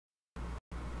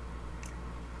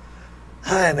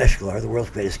Hi, I'm Eshkalar, the world's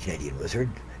greatest Canadian wizard,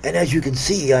 and as you can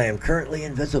see, I am currently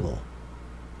invisible.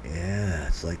 Yeah,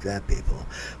 it's like that, people.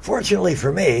 Fortunately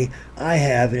for me, I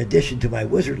have, in addition to my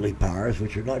wizardly powers,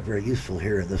 which are not very useful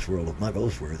here in this world of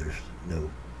muggles, where there's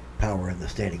no power in the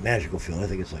standing magical field. I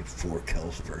think it's like 4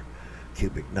 kells per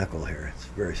cubic knuckle here. It's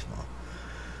very small.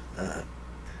 Uh,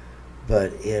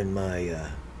 but in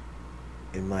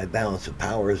my balance of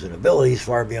powers and abilities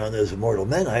far beyond those of mortal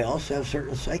men, I also have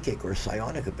certain psychic or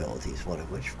psionic abilities, one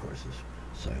of which, of course, is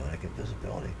psionic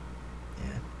invisibility.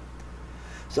 Yeah.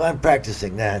 So I'm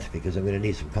practicing that because I'm going to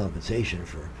need some compensation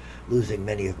for losing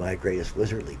many of my greatest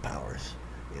wizardly powers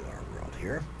in our world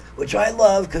here, which I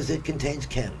love because it contains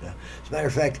Canada. As a matter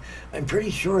of fact, I'm pretty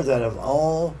sure that of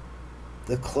all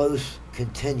the close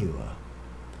continua,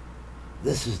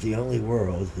 this is the only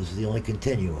world, this is the only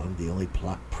continuum, the only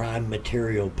prime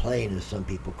material plane, as some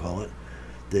people call it,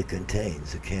 that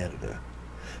contains a Canada.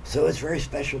 So it's very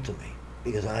special to me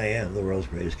because I am the world's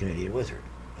greatest Canadian wizard.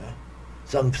 Huh?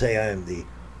 Some say I am the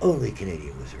only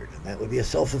Canadian wizard, and that would be a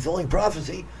self-fulfilling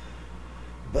prophecy.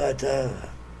 But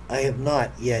I have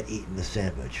not yet eaten the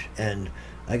sandwich, and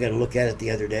I got to look at it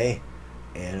the other day,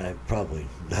 and I'm probably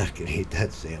not going to eat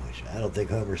that sandwich. I don't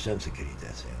think Homer Simpson could eat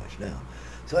that sandwich now.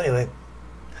 So anyway,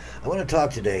 I want to talk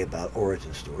today about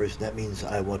origin stories. That means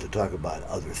I want to talk about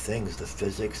other things. The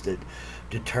physics that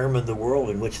determine the world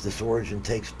in which this origin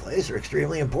takes place are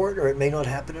extremely important, or it may not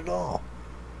happen at all.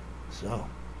 So,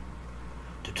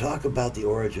 to talk about the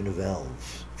origin of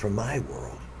elves from my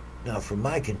world, now from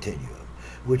my continuum,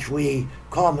 which we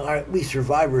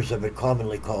survivors of it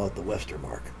commonly call it the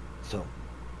Westermark. So,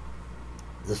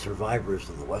 the survivors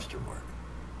of the Westermark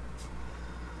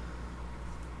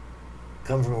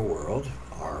come from a world,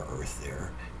 our Earth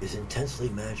there, is intensely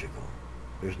magical.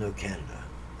 There's no Canada.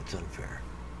 It's unfair.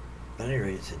 But at any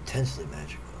rate, it's intensely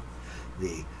magical.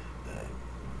 The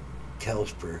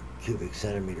kells per cubic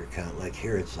centimeter count, like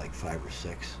here it's like 5 or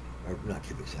 6, or not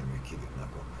cubic centimeter, cubic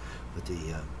knuckle, but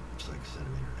it's like a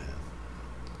centimeter and a half.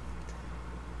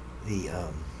 The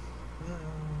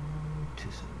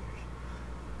 2 centimeters.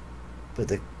 But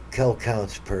the kell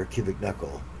counts per cubic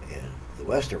knuckle in the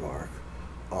Westermark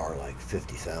are like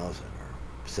 50,000 or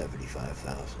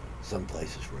 75,000. Some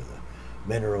places where the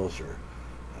minerals are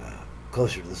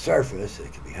closer to the surface,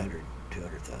 it can be 100,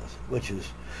 200,000, which is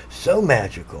so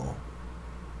magical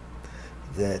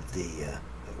that the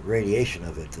radiation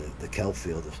of it, the kelp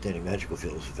field, the standing magical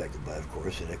field, is affected by, of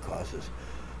course, and it causes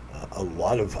a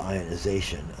lot of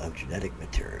ionization of genetic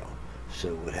material.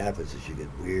 So what happens is you get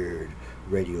weird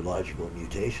radiological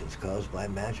mutations caused by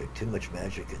magic, too much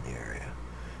magic in the area.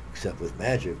 Except with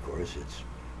magic, of course, it's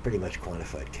pretty much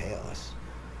quantified chaos.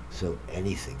 So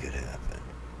anything could happen.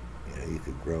 You know, you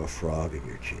could grow a frog in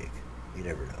your cheek. You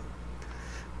never know.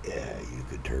 Yeah, you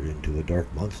could turn into a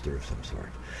dark monster of some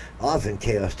sort. Often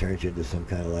chaos turns you into some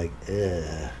kind of like,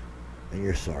 and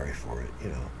you're sorry for it, you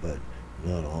know, but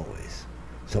not always.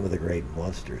 Some of the great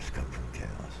monsters come from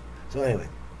chaos. So anyway,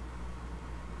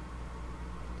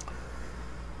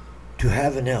 to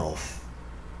have an elf,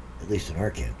 at least in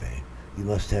our campaign, you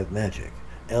must have magic.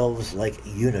 Elves, like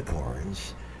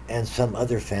unicorns and some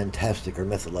other fantastic or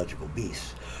mythological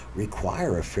beasts,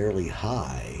 require a fairly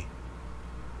high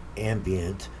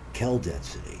ambient kell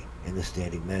density in the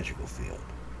standing magical field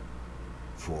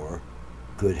for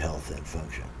good health and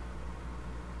function.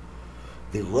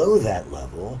 Below that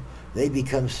level, they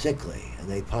become sickly and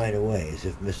they pine away as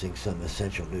if missing some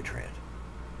essential nutrient.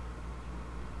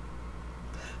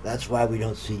 That's why we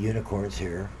don't see unicorns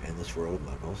here in this world of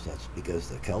muggles. That's because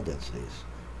the kell density is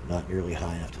not nearly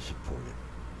high enough to support it.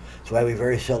 That's why we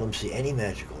very seldom see any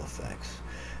magical effects.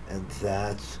 And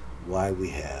that's why we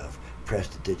have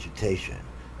prestidigitation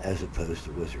as opposed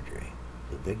to wizardry.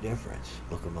 The big difference.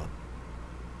 Look them up.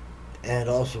 And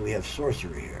also we have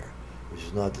sorcery here, which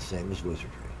is not the same as wizardry.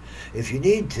 If you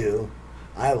need to,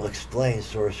 I will explain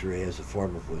sorcery as a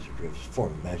form of wizardry, as a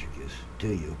form of magic use to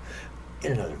you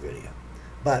in another video.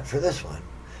 But for this one,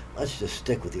 let's just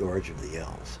stick with the origin of the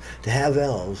elves. To have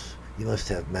elves, you must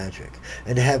have magic.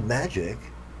 And to have magic,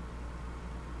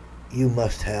 you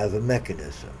must have a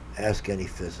mechanism. Ask any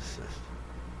physicist.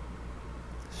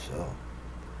 So,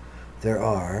 there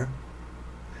are,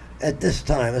 at this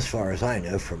time, as far as I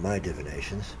know from my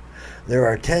divinations, there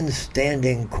are 10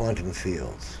 standing quantum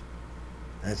fields.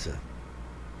 That's a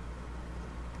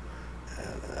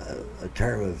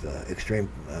term of extreme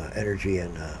energy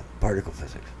and particle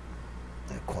physics,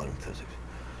 quantum physics.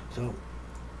 So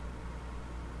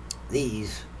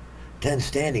these 10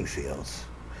 standing fields,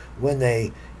 when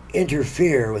they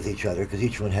interfere with each other, because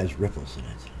each one has ripples in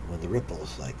it, when the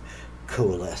ripples like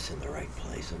coalesce in the right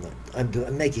place.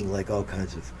 I'm making like all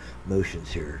kinds of motions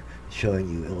here, showing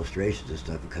you illustrations and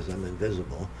stuff because I'm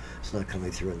invisible. It's not coming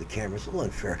through in the camera. It's a little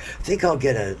unfair. I think I'll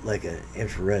get a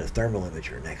infrared, a thermal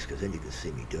imager next, because then you can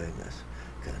see me doing this.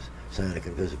 Because psionic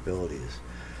invisibility is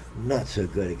not so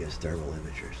good against thermal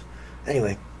imagers.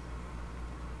 Anyway,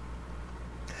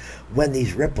 when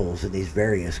these ripples in these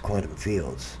various quantum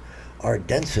fields are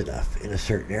dense enough in a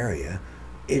certain area,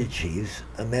 it achieves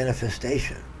a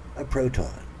manifestation, a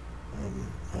proton,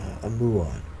 a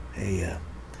muon,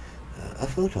 a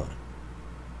photon.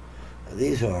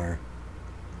 These are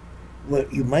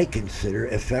what you might consider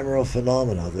ephemeral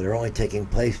phenomena that are only taking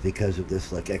place because of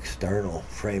this like external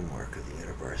framework of the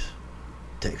universe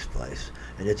takes place,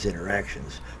 and its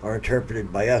interactions are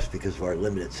interpreted by us because of our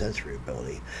limited sensory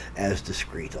ability as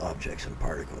discrete objects and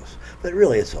particles. But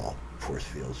really it's all force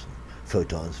fields and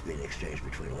photons being exchanged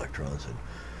between electrons, and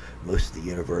most of the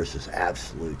universe is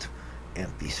absolute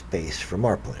empty space from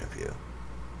our point of view.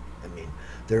 I mean,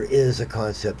 there is a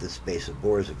concept that space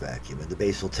abhors a vacuum, and the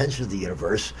basal tension of the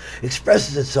universe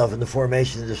expresses itself in the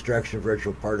formation and destruction of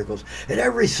virtual particles. And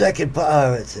every second,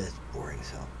 it's boring as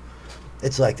hell.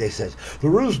 It's like they said,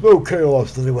 there is no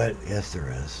chaos. Then they went, yes,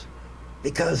 there is.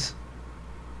 Because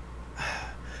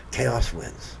chaos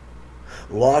wins.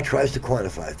 Law tries to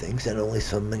quantify things, and only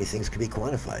so many things can be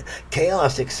quantified.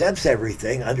 Chaos accepts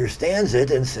everything, understands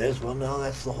it, and says, well, no,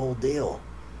 that's the whole deal.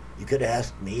 You could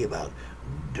ask me about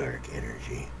dark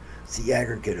energy. It's the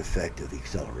aggregate effect of the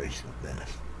acceleration of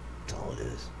mass. That's all it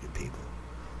is, you people.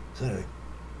 So anyway.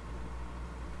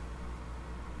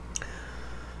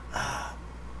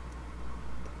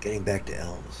 Getting back to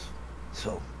elves.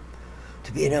 So,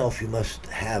 to be an elf, you must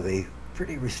have a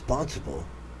pretty responsible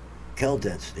Kel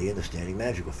density in the standing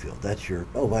magical field. That's your...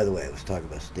 Oh, by the way, I was talking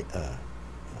about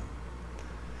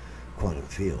quantum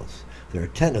fields. There are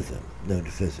 10 of them known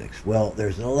to physics. Well,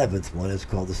 there's an 11th one. It's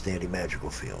called the standing magical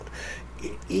field.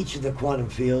 Each of the quantum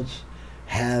fields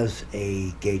has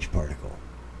a gauge particle.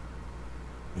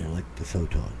 You know, like the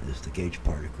photon is the gauge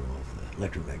particle of the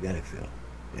electromagnetic field.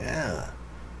 Yeah,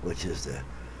 which is the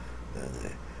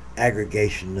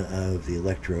aggregation of the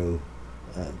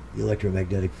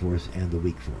electromagnetic force and the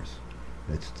weak force.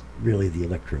 That's really the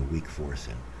electro-weak force,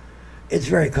 and it's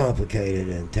very complicated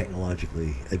and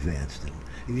technologically advanced. And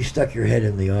if you stuck your head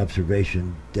in the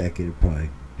observation deck, it'd probably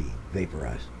be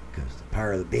vaporized, because the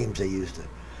power of the beams they use to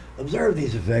observe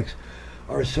these effects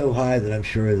are so high that I'm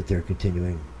sure that they're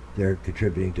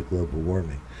contributing to global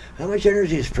warming. How much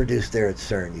energy is produced there at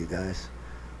CERN, you guys?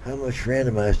 How much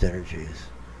randomized energy is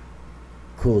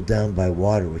cooled down by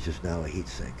water, which is now a heat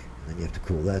sink? And then you have to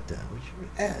cool that down, which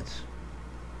adds.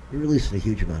 You're releasing a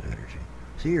huge amount of energy.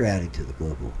 So you're adding to the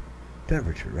global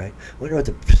temperature, right? I wonder what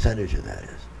the percentage of that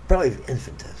is. Probably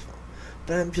infinitesimal.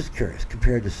 But I'm just curious,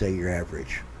 compared to, say, your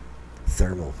average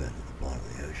thermal vent at the bottom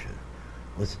of the ocean,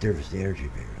 what's the difference in the energy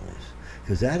being released?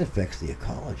 Because that affects the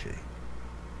ecology.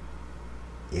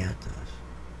 Yeah, it does.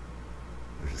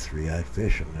 There's a three-eyed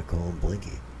fish. I'm going to call him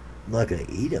Blinky. I'm not going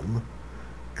to eat him,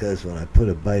 because when I put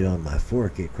a bite on my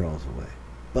fork, it crawls away.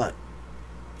 But,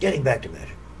 getting back to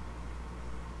magic.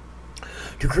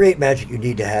 To create magic, you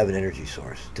need to have an energy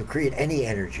source. To create any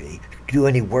energy, to do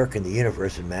any work in the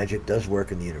universe, and magic does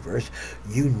work in the universe,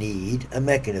 you need a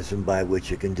mechanism by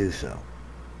which it can do so.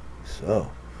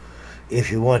 So,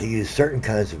 if you want to use certain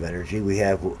kinds of energy, we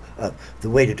have the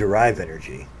way to derive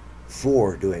energy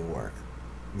for doing work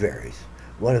varies.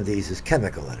 One of these is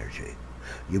chemical energy.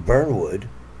 You burn wood.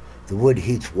 The wood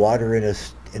heats water in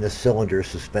a cylinder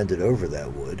suspended over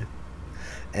that wood,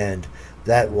 and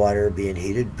that water being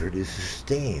heated produces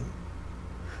steam.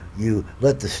 You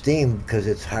let the steam, because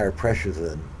it's higher pressure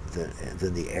than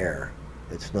the air.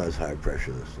 It's not as high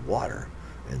pressure as the water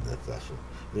in the vessel.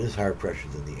 It is higher pressure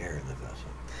than the air in the vessel.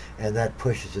 And that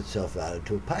pushes itself out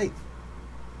into a pipe.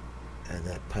 And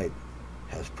that pipe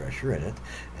has pressure in it,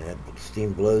 and that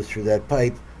steam blows through that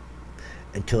pipe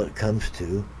until it comes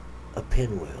to a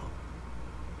pinwheel.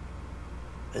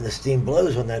 And the steam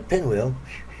blows on that pinwheel,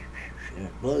 and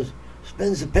it blows,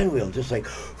 spins the pinwheel, just like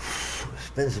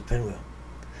spins the pinwheel.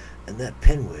 And that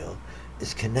pinwheel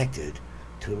is connected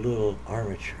to a little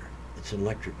armature. It's an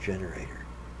electric generator.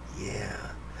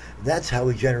 Yeah. That's how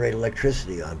we generate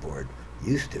electricity on board.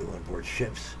 Used to, on board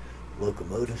ships,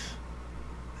 locomotives.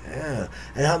 Yeah.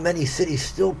 And how many cities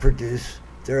still produce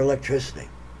their electricity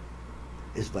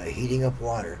is by heating up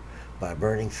water, by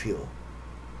burning fuel.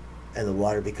 And the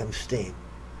water becomes steam.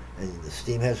 And the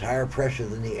steam has higher pressure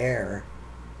than the air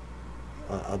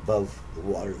above the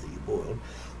water that you boiled.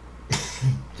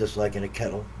 Just like in a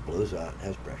kettle, blows out,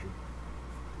 has pressure.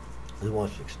 It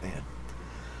wants to expand.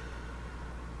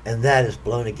 and that is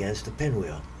blown against a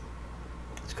pinwheel.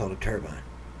 It's called a turbine.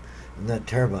 And that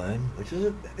turbine, which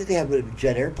is they have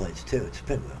jet airplanes too. It's a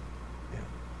pinwheel.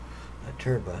 Yeah, a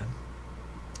turbine,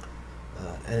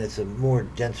 and it's a more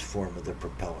dense form of the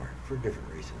propeller for different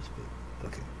reasons. But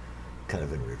okay, kind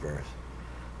of in reverse.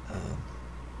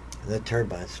 And that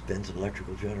turbine spins an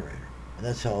electrical generator, and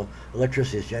that's how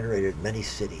electricity is generated in many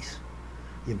cities.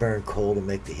 You burn coal to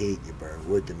make the heat. You burn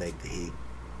wood to make the heat.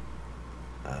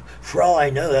 For all I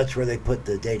know, that's where they put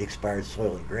the date expired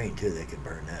Soylent Green too. They can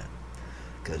burn that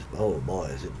because oh boy,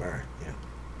 is it burn! You know,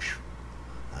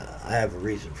 I have a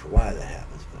reason for why that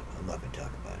happens, but I'm not going to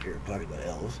talk about it here. I'm talking about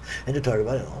elves, and to talk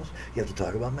about elves, you have to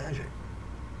talk about magic,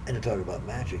 and to talk about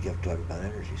magic, you have to talk about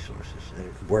energy sources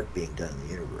and work being done in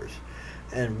the universe,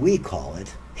 and we call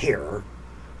it here.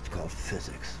 It's called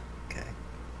physics. Okay,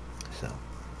 so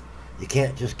you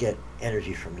can't just get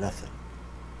energy from nothing,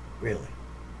 really.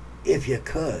 If you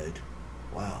could,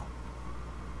 wow,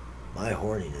 my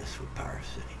horniness would power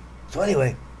a city. So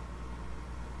anyway,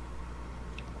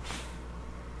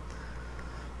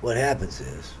 what happens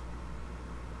is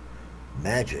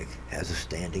magic has a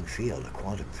standing field, a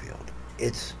quantum field.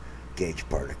 Its gauge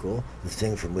particle, the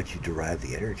thing from which you derive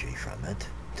the energy from it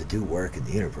to do work in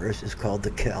the universe, is called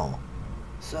the Kel.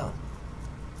 So,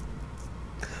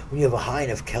 when you have a high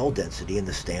enough Kel density in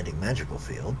the standing magical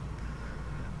field,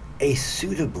 a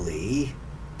suitably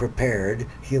prepared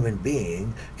human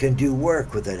being can do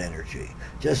work with that energy,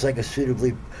 just like a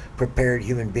suitably prepared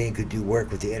human being could do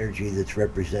work with the energy that's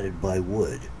represented by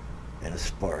wood and a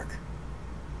spark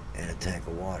and a tank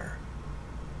of water.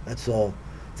 That's all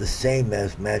the same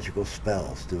as magical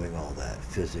spells doing all that.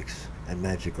 Physics and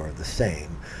magic are the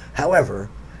same. However,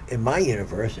 in my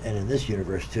universe, and in this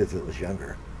universe too if it was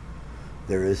younger,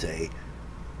 there is an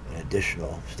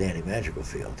additional standing magical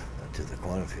field to the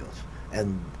quantum fields.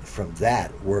 And from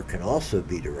that, work can also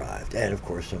be derived. And of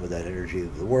course, some of that energy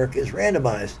of the work is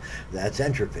randomized. That's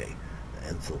entropy,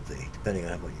 enthalpy, depending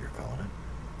on what you're calling it,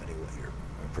 depending on what your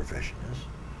profession is.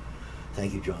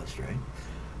 Thank you, John Strain.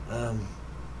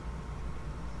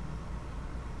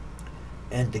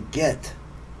 And to get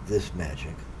this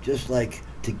magic, just like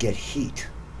to get heat,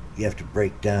 you have to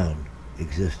break down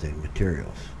existing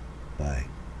materials by,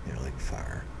 like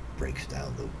fire breaks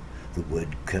down the wood,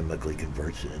 chemically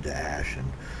converts it into ash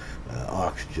and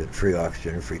oxygen,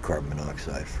 free carbon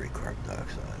monoxide, free carbon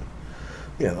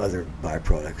dioxide, other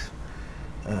byproducts,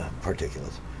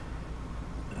 particulates,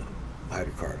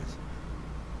 hydrocarbons,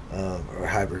 or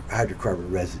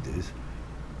hydrocarbon residues.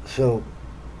 So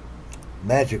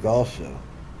magic also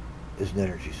is an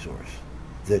energy source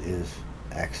that is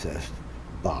accessed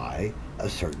by a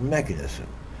certain mechanism.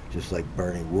 Just like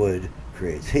burning wood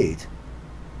creates heat,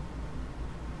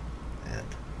 and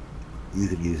you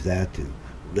could use that to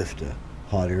lift a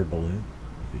hot air balloon.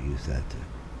 You could use that to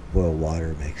boil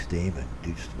water, make steam, and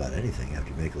do just about anything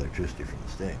after you make electricity from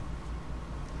the steam.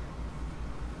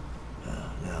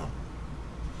 Now,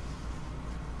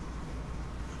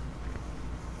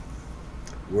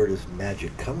 where does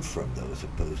magic come from, though, as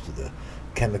opposed to the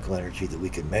chemical energy that we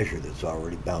can measure that's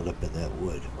already bound up in that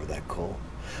wood or that coal?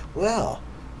 Well,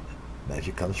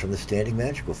 magic comes from the standing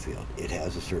magical field. It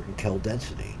has a certain Kel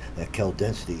density. That Kel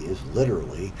density is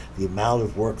literally the amount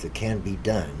of work that can be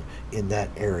done in that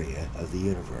area of the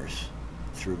universe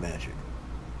through magic.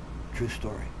 True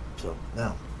story. So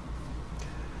now,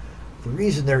 the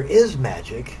reason there is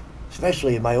magic,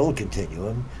 especially in my old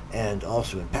continuum and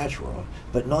also in Patchworld,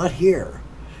 but not here,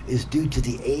 is due to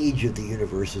the age of the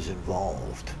universes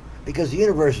involved. Because the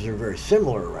universes are very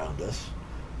similar around us.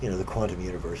 The quantum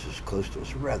universe is close to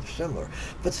us, rather similar.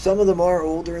 But some of them are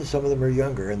older and some of them are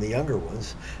younger, and the younger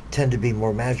ones tend to be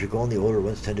more magical and the older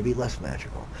ones tend to be less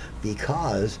magical.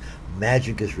 Because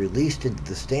magic is released into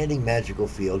the standing magical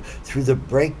field through the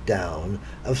breakdown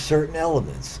of certain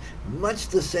elements, much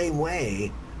the same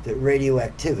way that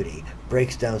radioactivity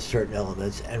breaks down certain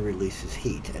elements and releases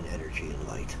heat and energy and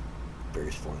light.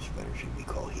 Various forms of energy we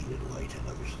call heat and light and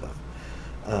other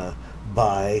stuff,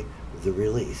 by the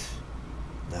release.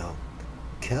 Now,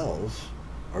 Kels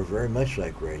are very much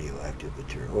like radioactive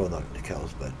material. Well, not the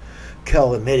Kels, but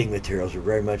Kel emitting materials are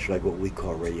very much like what we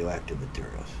call radioactive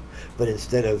materials. But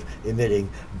instead of emitting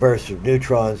bursts of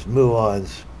neutrons,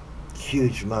 muons,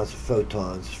 huge amounts of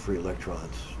photons, free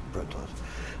electrons, protons,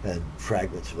 and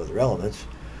fragments of other elements,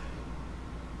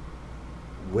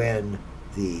 when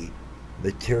the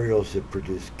materials that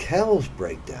produce Kels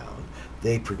break down,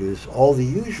 they produce all the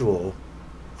usual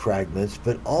fragments,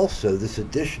 but also this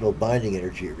additional binding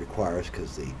energy it requires,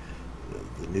 because the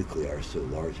nuclei are so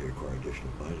large they require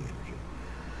additional binding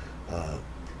energy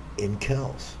in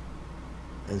Kels,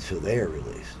 and so they are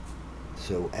released.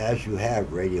 So as you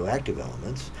have radioactive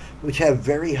elements, which have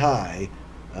very high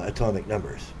atomic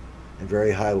numbers and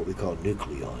very high what we call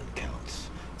nucleon counts,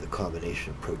 the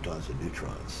combination of protons and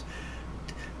neutrons,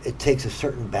 it takes a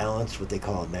certain balance, what they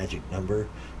call a magic number,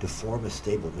 to form a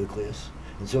stable nucleus.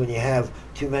 And so when you have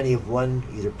too many of one,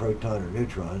 either proton or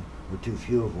neutron, or too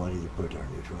few of one, either proton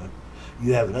or neutron,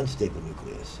 you have an unstable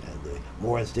nucleus. And the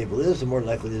more unstable it is, the more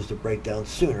likely it is to break down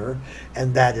sooner.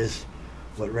 And that is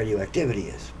what radioactivity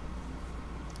is.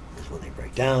 Because when they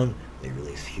break down, they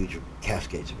release huge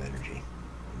cascades of energy.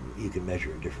 You can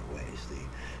measure in different ways. The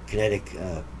kinetic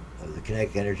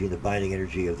energy and the binding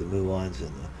energy of the muons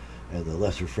and the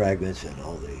lesser fragments and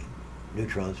all the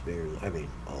neutrons being,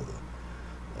 all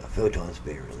the photons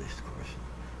being released, of course,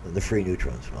 and the free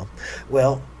neutrons.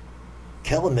 Well,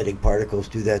 Kel-emitting particles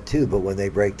do that too, but when they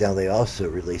break down, they also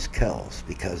release Kels,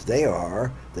 because they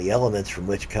are the elements from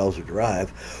which Kels are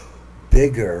derived,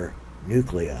 bigger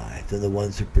nuclei than the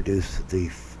ones that produce the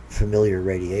familiar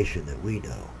radiation that we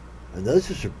know. And those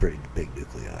are some pretty big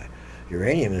nuclei.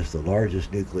 Uranium is the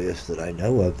largest nucleus that I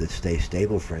know of that stays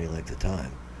stable for any length of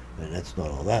time, and that's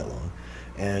not all that long.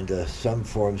 And some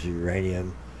forms of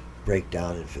uranium break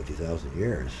down in 50,000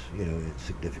 years, in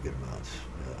significant amounts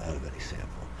out of any sample.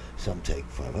 Some take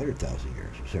 500,000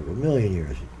 years or several million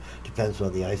years. It depends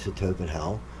on the isotope and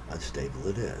how unstable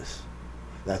it is.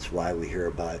 That's why we hear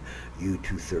about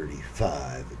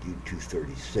U-235 and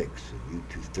U-236 and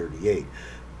U-238,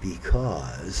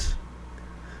 because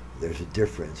there's a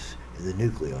difference in the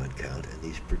nucleon count in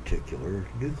these particular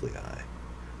nuclei.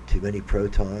 Too many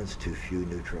protons, too few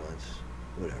neutrons,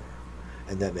 whatever.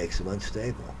 And that makes them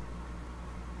unstable.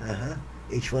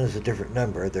 Each one is a different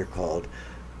number. They're called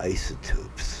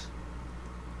isotopes.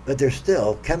 But they're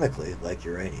still chemically like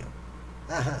uranium.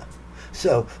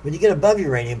 So when you get above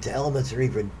uranium to elements that are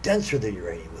even denser than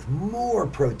uranium, with more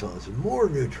protons and more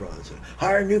neutrons and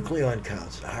higher nucleon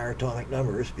counts and higher atomic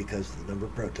numbers because of the number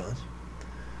of protons,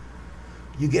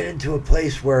 you get into a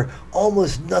place where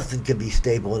almost nothing can be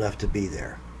stable enough to be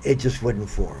there. It just wouldn't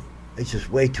form. It's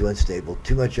just way too unstable,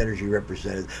 too much energy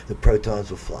represented. The protons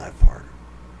will fly apart.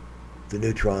 The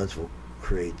neutrons will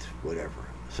create whatever,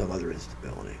 some other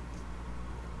instability.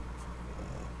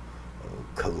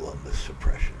 Columbus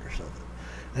suppression or something.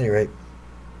 At any rate,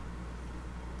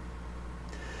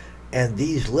 and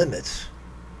these limits,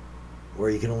 where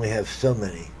you can only have so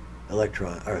many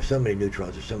electrons, or so many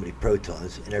neutrons, or so many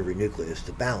protons in every nucleus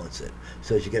to balance it.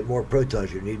 So as you get more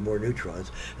protons, you need more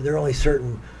neutrons, and there are only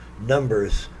certain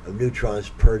numbers of neutrons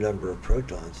per number of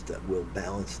protons that will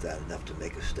balance that enough to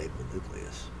make a stable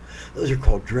nucleus. Those are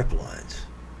called drip lines.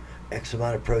 X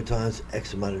amount of protons,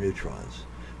 X amount of neutrons.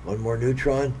 One more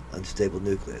neutron, unstable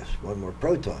nucleus. One more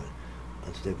proton,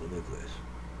 unstable nucleus.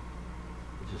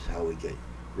 This is how we get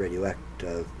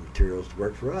radioactive materials to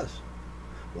work for us.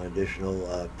 One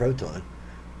additional proton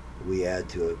we add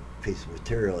to a piece of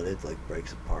material and it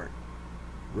breaks apart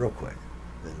real quick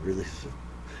and releases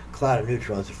a cloud of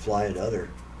neutrons that fly into other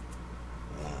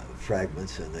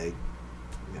fragments, and they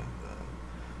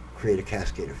create a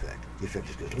cascade effect. The effect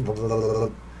just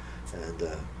goes and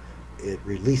it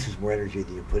releases more energy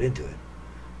than you put into it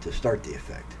to start the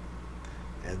effect.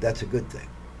 And that's a good thing.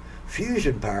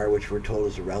 Fusion power, which we're told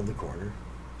is around the corner,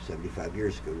 75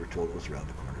 years ago we were told it was around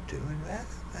the corner too,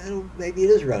 and maybe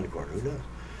it is around the corner, who knows?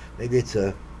 Maybe it's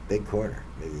a big corner,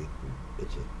 maybe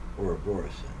it's a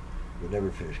Ouroboros, and we'll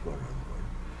never finish going around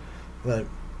the corner.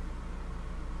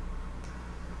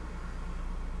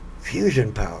 But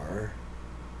fusion power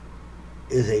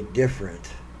is a different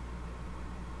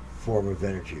form of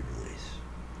energy release.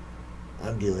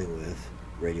 I'm dealing with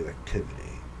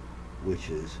radioactivity,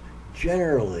 which is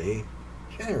generally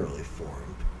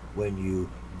formed when you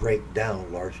break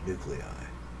down large nuclei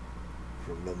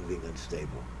from them being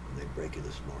unstable, and they break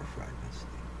into smaller fragments.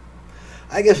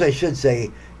 I guess I should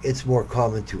say it's more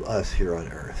common to us here on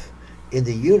Earth. In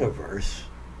the universe,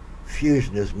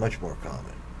 fusion is much more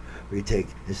common.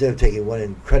 Instead of taking one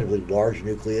incredibly large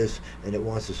nucleus and it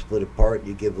wants to split apart,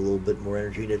 you give a little bit more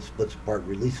energy and it splits apart,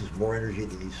 releases more energy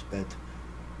than you spent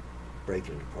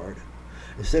breaking it apart.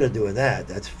 Instead of doing that,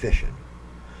 that's fission.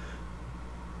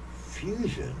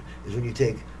 Fusion is when you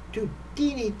take two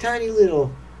teeny tiny little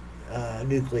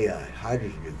nuclei,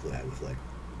 hydrogen nuclei with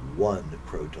one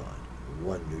proton,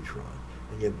 one neutron,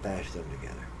 and you bash them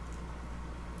together.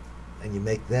 And you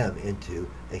make them into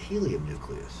a helium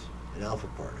nucleus, an alpha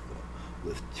particle,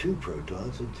 with two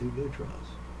protons and two neutrons.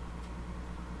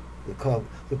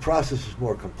 The process is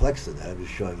more complex than that. I'm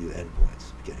just showing you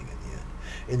endpoints, beginning and the end.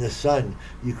 In the sun,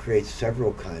 you create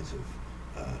several kinds of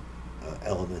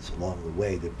elements along the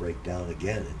way that break down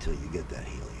again until you get that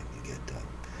helium. You get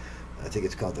I think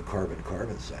it's called the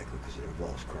carbon-carbon cycle because it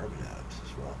involves carbon atoms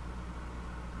as well.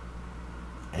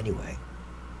 Anyway,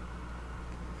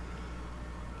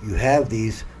 you have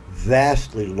these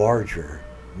vastly larger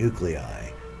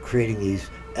nuclei creating these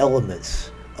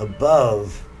elements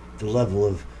above the level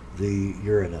of the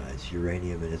uranides,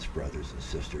 uranium and its brothers and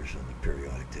sisters on the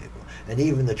periodic table. And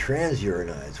even the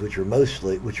transuranides, which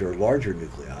are larger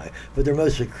nuclei, but they're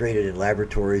mostly created in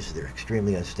laboratories. They're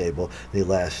extremely unstable. They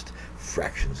last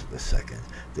fractions of a second.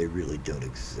 They really don't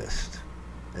exist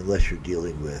unless you're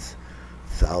dealing with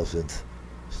thousands,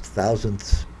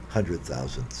 hundred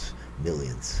thousandths,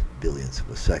 millions, billions of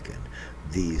a second.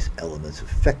 These elements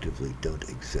effectively don't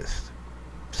exist.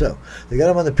 So they got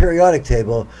them on the periodic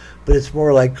table, but it's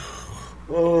more like,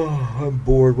 oh, I'm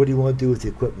bored. What do you want to do with the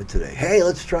equipment today? Hey,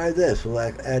 let's try this. We'll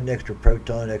add an extra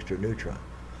proton, extra neutron.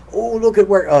 Oh, look at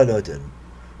where. Oh, no, it didn't.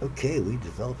 Okay, we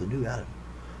developed a new atom.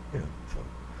 So,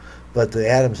 but the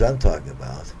atoms I'm talking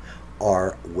about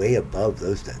are way above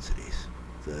those densities.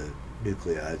 The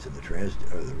nucleides and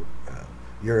the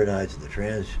uranides and the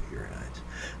transuranides.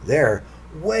 They're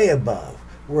way above.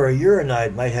 Where a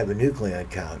uranide might have a nucleon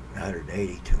count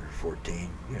 180, 214,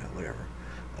 whatever.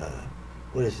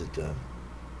 What is it?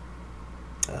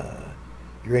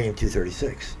 Uranium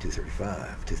 236,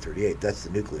 235, 238. That's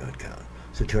the nucleon count.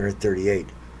 So 238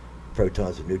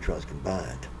 protons and neutrons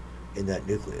combined in that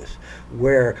nucleus.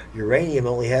 Where uranium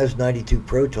only has 92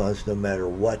 protons, no matter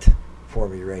what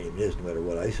form of uranium it is, no matter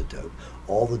what isotope.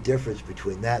 All the difference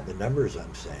between that and the numbers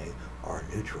I'm saying are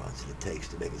neutrons that it takes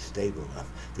to make it stable enough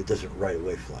that it doesn't right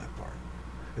away fly apart.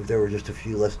 If there were just a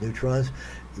few less neutrons,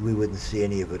 we wouldn't see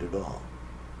any of it at all.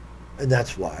 And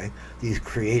that's why these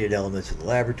created elements in the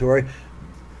laboratory,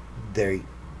 they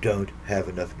don't have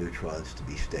enough neutrons to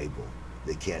be stable.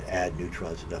 They can't add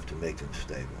neutrons enough to make them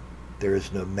stable. There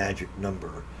is no magic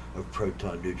number of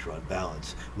proton-neutron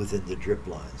balance within the drip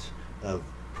lines of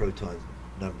proton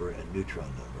number and neutron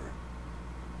number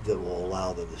that will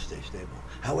allow them to stay stable.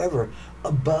 However,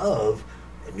 above,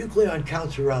 nucleon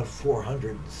counts around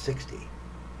 460.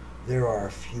 There are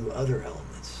a few other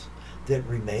elements that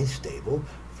remain stable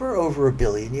for over 1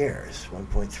 billion years.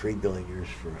 1.3 billion years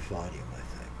for Ephodium, I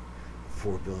think.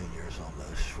 4 billion years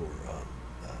almost for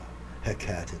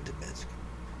Hecat and Deminsk.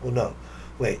 Well, no,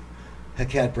 wait.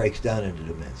 Hecat breaks down into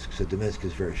Deminsk, so Deminsk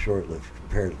is very short-lived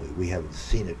comparatively. We haven't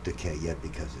seen it decay yet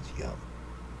because it's young.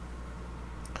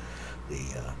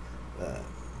 The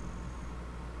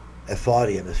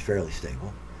Ephodium is fairly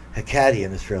stable.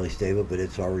 Hecadium is fairly stable, but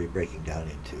it's already breaking down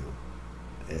into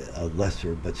a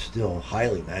lesser but still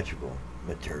highly magical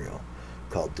material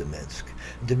called Deminsk.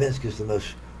 Deminsk is the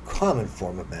most common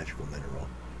form of magical mineral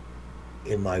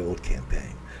in my old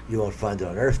campaign. You won't find it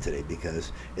on Earth today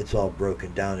because it's all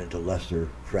broken down into lesser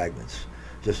fragments.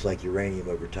 Just like uranium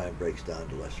over time breaks down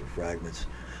to lesser fragments,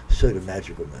 so do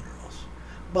magical minerals.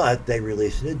 But they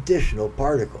release an additional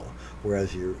particle,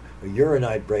 whereas a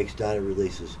uranide breaks down and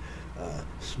releases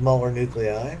smaller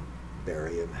nuclei,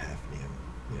 barium, hafnium,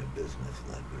 bismuth,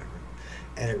 lead, whatever,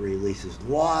 and it releases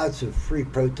lots of free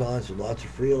protons and lots of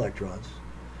free electrons.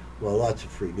 Well, lots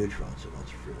of free neutrons and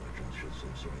lots of free electrons,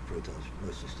 sorry, protons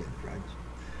mostly stay in the fragments.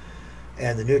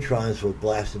 And the neutrons will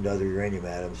blast into other uranium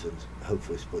atoms and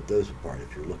hopefully split those apart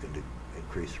if you're looking to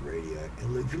increase the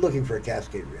radioactivity. If you're looking for a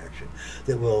cascade reaction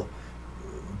that will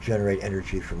generate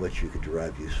energy from which you could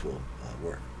derive useful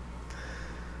work.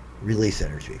 Release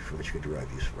energy from which you can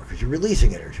derive useful work. Because you're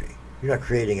releasing energy. You're not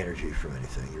creating energy from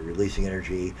anything. You're releasing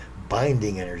energy,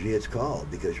 binding energy it's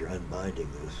called, because you're unbinding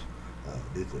those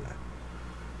nuclei.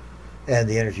 And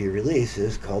the energy you release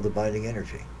is called the binding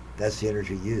energy. That's the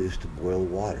energy used to boil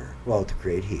water. Well, to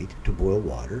create heat, to boil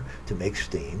water, to make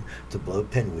steam, to blow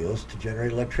pinwheels, to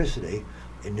generate electricity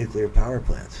in nuclear power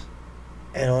plants.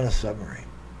 And on a submarine.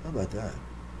 How about that?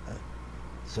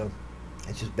 So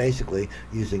it's just basically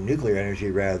using nuclear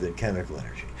energy rather than chemical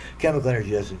energy. Chemical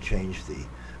energy doesn't change the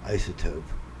isotope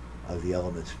of the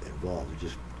elements involved. It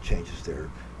just changes their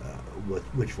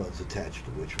which one's attached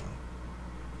to which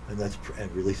one,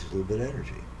 and releases a little bit of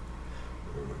energy.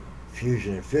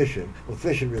 Fusion and fission. Well,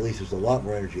 fission releases a lot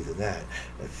more energy than that.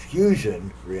 A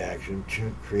fusion reaction,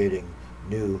 creating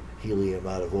new helium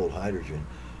out of old hydrogen,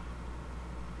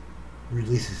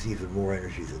 releases even more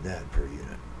energy than that per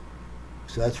unit.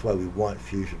 So that's why we want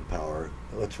fusion power.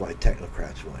 That's why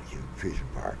technocrats want fusion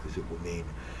power, because it will mean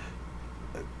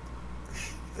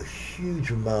a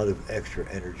huge amount of extra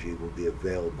energy will be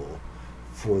available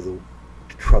for the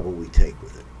trouble we take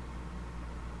with it,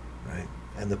 right?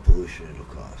 And the pollution it'll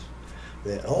cause.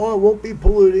 It won't be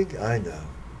polluting. I know.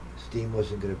 Steam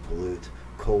wasn't going to pollute.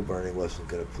 Coal burning wasn't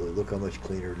going to pollute. Look how much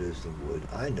cleaner it is than wood.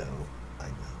 I know.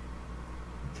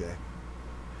 Okay?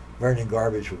 Burning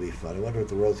garbage will be fun. I wonder what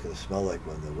the world's going to smell like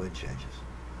when the wind changes.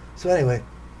 So anyway,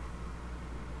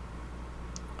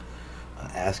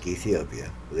 ask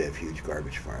Ethiopia. They have huge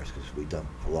garbage fires because we dump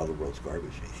a lot of the world's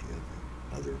garbage in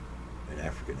Ethiopia, in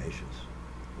African nations.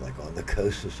 Like on the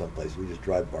coast of someplace, we just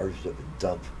drive barges up and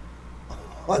dump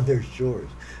on their shores.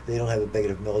 They don't have a big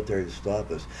enough military to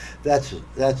stop us. That's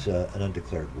an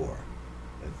undeclared war.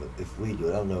 If we do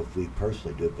it, I don't know if we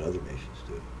personally do it, but other nations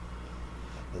do it.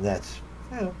 And that's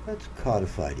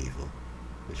codified evil.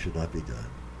 It should not be done.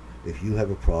 If you have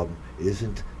a problem, it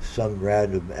isn't some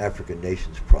random African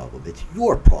nation's problem. It's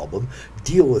your problem.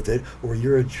 Deal with it, or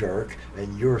you're a jerk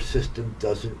and your system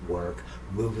doesn't work.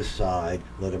 Move aside.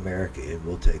 Let America in.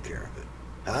 We'll take care of it.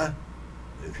 Huh?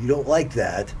 If you don't like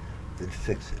that, then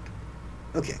fix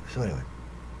it. Okay, so anyway.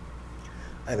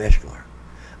 I'm Eshkalar.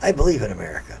 I believe in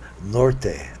America.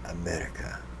 Norte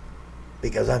America.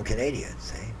 Because I'm Canadian,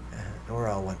 see? And we're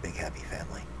all one big happy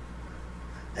family.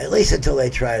 At least until they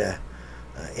try to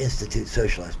institute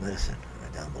socialized medicine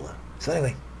down below. So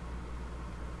anyway,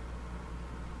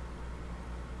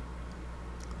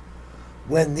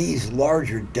 when these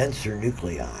larger, denser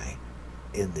nuclei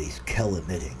in these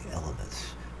Kell-emitting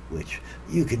elements, which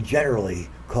you can generally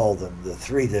call them the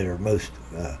three that are most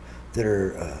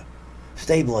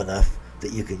stable enough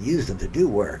that you can use them to do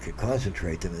work and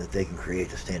concentrate them, and that they can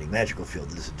create a standing magical field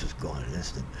that isn't just gone in an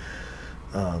instant,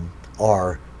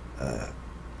 are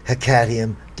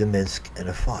Hecadium, Deminsk, and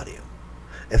Ephodium.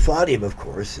 Ephodium, of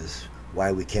course, is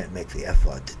why we can't make the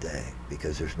ephod today,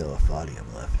 because there's no Ephodium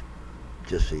left.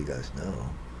 Just so you guys know,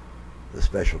 the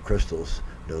special crystals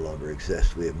no longer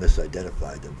exist. We have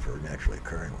misidentified them for naturally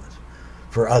occurring ones,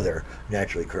 for other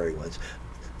naturally occurring ones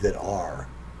that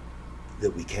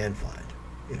we can find,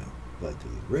 But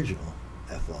the original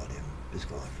Ephodium is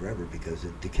gone forever because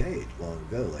it decayed long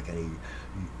ago,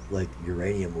 like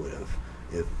uranium would have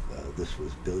if this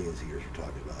was billions of years we're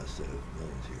talking about instead of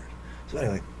millions of years. So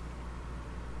anyway,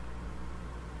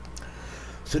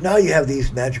 so now you have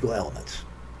these magical elements,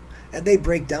 and they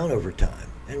break down over time.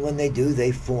 And when they do,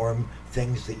 they form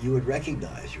things that you would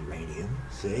recognize: uranium,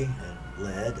 see, and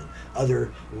lead, and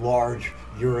other large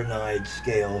uranide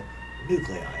scale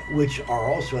nuclei, which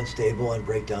are also unstable and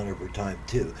break down over time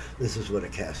too. This is what a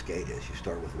cascade is. You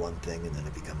start with one thing, and then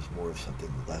it becomes more of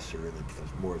something lesser, and then it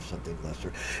becomes more of something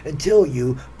lesser, until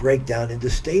you break down into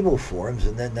stable forms,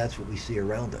 and then that's what we see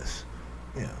around us.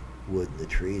 Wood and the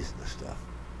trees and the stuff.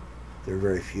 There are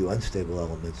very few unstable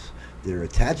elements that are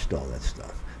attached to all that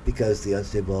stuff, because the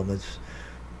unstable elements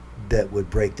that would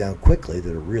break down quickly,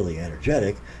 that are really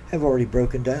energetic, have already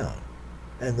broken down.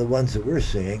 And the ones that we're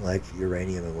seeing, like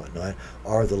uranium and whatnot,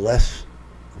 are the less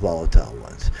volatile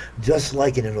ones. Just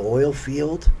like in an oil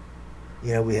field,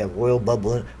 we have oil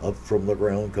bubbling up from the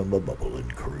ground, come a bubbling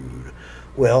crude.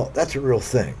 Well, that's a real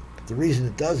thing. The reason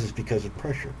it does is because of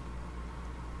pressure.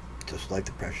 Just like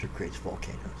the pressure creates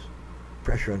volcanoes.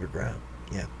 Pressure underground,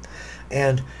 yeah.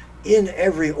 And in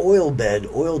every oil bed,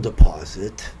 oil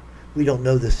deposit, we don't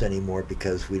know this anymore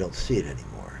because we don't see it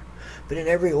anymore. But in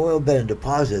every oil bed and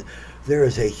deposit, there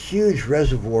is a huge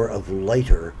reservoir of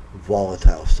lighter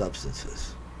volatile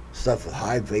substances, stuff with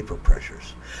high vapor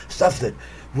pressures, stuff that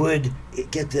would,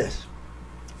 get this,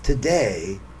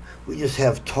 today we just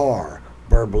have tar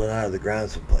burbling out of the ground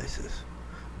some places.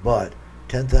 But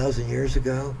 10,000 years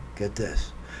ago, get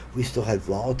this, we still had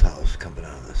volatiles coming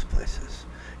out of those places.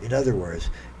 In other words,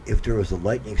 if there was a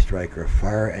lightning strike or a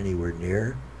fire anywhere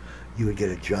near, you would get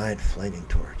a giant flaming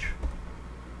torch.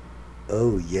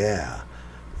 Oh yeah.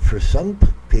 For some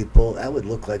people, that would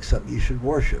look like something you should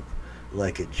worship,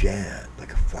 like a Jan,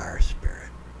 like a fire spirit.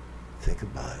 Think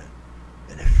about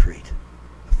it. An Ifrit,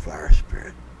 a fire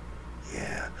spirit.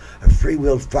 Yeah, a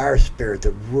free-willed fire spirit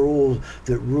that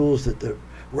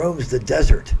roams the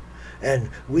desert, and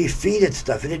we feed it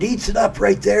stuff, and it eats it up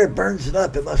right there, burns it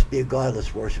up. It must be a god.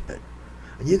 Let's worship it.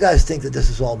 And you guys think that this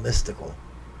is all mystical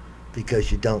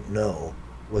because you don't know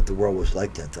what the world was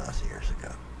like 10,000 years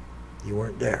ago. You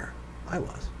weren't there. I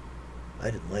was. I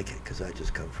didn't like it because I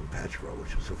just come from Patchworld,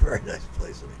 which was a very nice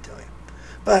place, let me tell you.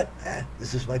 But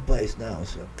this is my place now,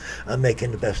 so I'm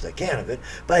making the best I can of it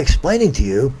by explaining to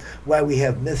you why we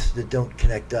have myths that don't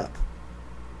connect up.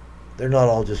 They're not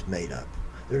all just made up.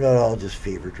 They're not all just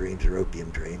fever dreams or opium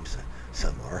dreams.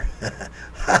 Some are.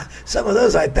 Some of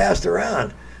those I passed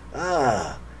around.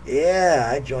 Yeah,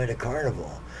 I joined a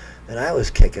carnival, and I was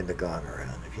kicking the gong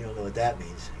around. If you don't know what that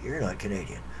means, you're not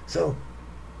Canadian. So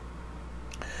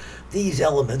these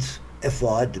elements,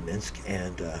 ephod, Deminsk,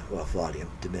 and Ephodium,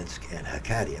 Deminsk, and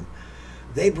Hecadium,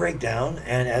 they break down,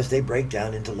 and as they break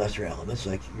down into lesser elements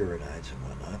like uranides and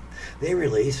whatnot, they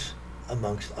release,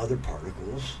 amongst other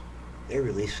particles, they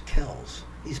release kells.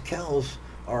 These kells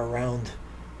are around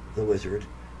the wizard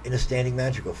in a standing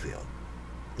magical field.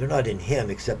 They're not in him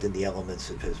except in the elements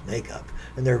of his makeup,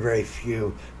 and there are very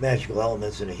few magical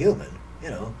elements in a human. You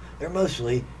know, they're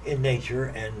mostly in nature,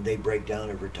 and they break down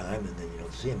over time, and then you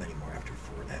don't see them anymore after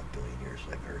 4.5 billion years,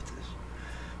 like Earth is.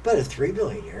 But at 3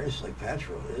 billion years, like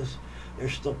Patchworld is,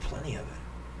 there's still plenty of it.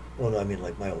 Well, no, I mean,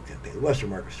 like my old campaign. The Western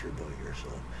mark is 3 billion years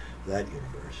old. That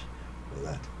universe, or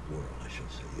that world, I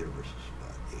should say, the universe is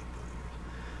about 8 billion years.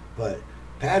 But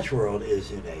Patchworld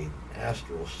is in a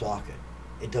astral socket.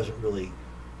 It doesn't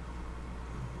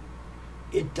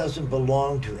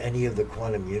belong to any of the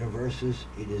quantum universes.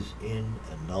 It is in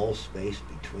a null space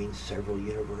between several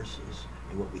universes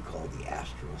in what we call the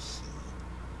astral sea,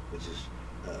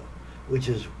 which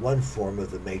is one form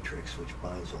of the matrix which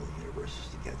binds all the universes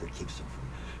together, keeps them from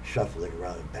shuffling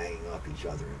around and banging off each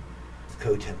other, and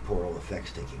co-temporal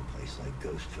effects taking place like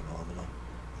ghost phenomena.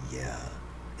 Yeah,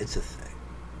 it's a thing.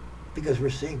 Because we're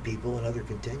seeing people in other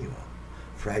continua,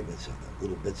 fragments of them,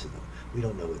 little bits of them. We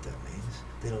don't know what that means.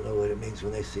 They don't know what it means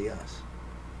when they see us.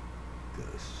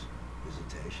 Ghosts,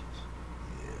 visitations,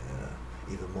 yeah,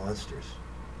 even monsters.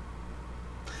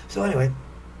 So anyway,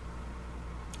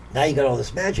 now you got all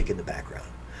this magic in the background.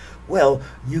 Well,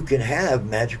 you can have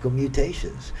magical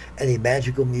mutations, and a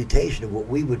magical mutation of what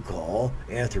we would call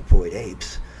anthropoid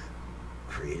apes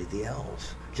created the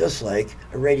elves, just like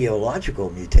a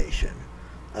radiological mutation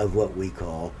of what we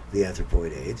call the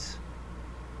anthropoid apes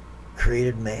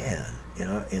created man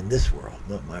in this world,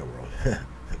 not my world.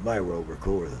 In my world, we're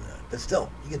cooler than that. But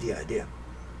still, you get the idea.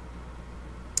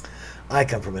 I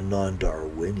come from a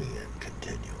non-Darwinian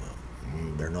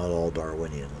continuum. They're not all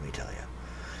Darwinian, let me tell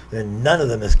you. And none of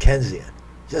them is Keynesian.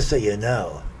 Just so you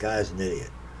know, guy's an idiot.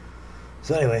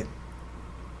 So anyway,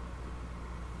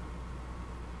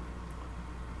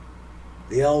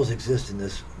 the elves exist in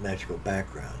this magical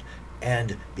background.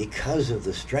 And because of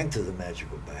the strength of the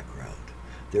magical background,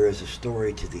 there is a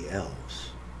story to the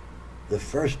elves. The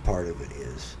first part of it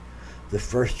is the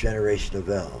first generation of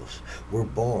elves were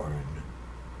born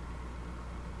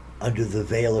under the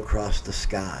veil across the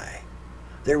sky.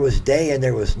 There was day and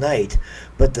there was night,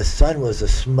 but the sun was a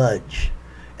smudge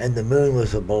and the moon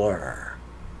was a blur,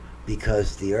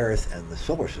 because the Earth and the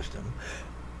solar system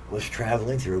was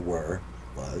traveling through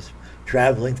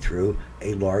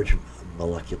a large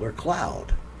molecular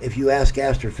cloud. If you ask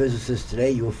astrophysicists today,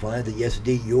 you will find that yes,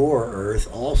 indeed, your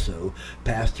Earth also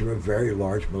passed through a very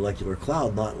large molecular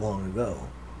cloud not long ago.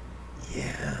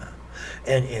 Yeah.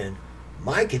 And in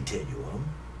my continuum,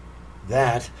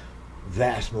 that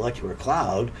vast molecular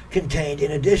cloud contained,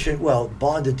 in addition, well,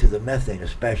 bonded to the methane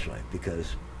especially,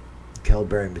 because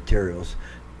Kell-bearing materials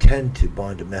tend to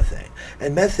bond to methane.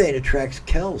 And methane attracts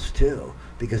Kells too,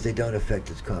 because they don't affect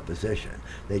its composition.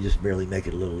 They just merely make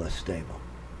it a little less stable.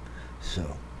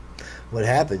 So what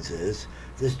happens is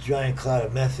this giant cloud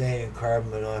of methane and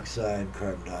carbon monoxide and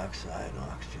carbon dioxide and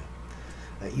oxygen.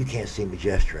 You can't see me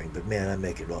gesturing, but man, I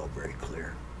make it all very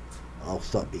clear. I'll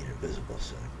stop being invisible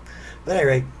soon. But at any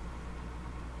rate,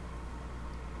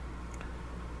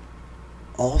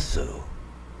 also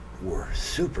were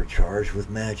supercharged with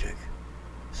magic.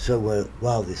 So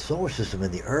while the solar system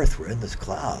and the Earth were in this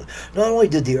cloud, not only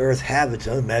did the Earth have its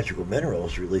own magical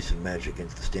minerals releasing magic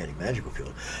into the standing magical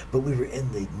field, but we were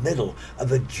in the middle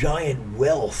of a giant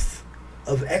wealth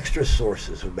of extra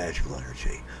sources of magical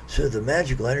energy. So the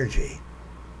magical energy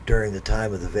during the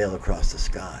time of the veil across the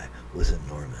sky was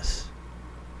enormous.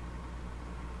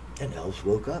 And elves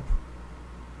woke up.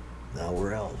 Now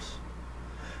we're elves.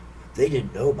 They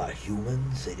didn't know about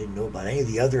humans. They didn't know about any of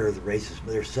the other of the races.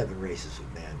 There's 7 races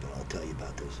of man, but I'll tell you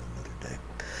about those another day.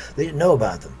 They didn't know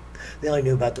about them. They only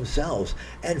knew about themselves.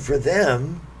 And for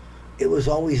them, it was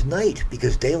always night,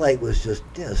 because daylight was just,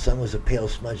 the sun was a pale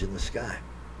smudge in the sky.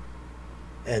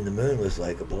 And the moon was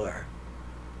like a blur.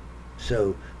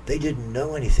 So they didn't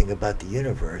know anything about the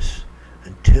universe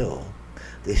until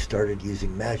they started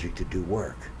using magic to do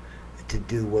work, to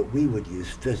do what we would use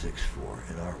physics for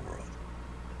in our world.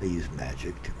 They use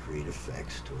magic to create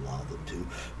effects, to allow them to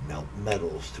melt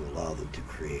metals, to allow them to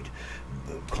create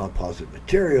composite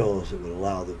materials that would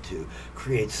allow them to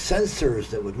create sensors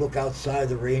that would look outside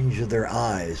the range of their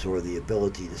eyes, or the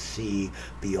ability to see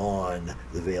beyond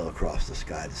the veil across the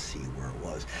sky to see where it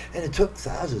was. And it took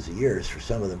thousands of years for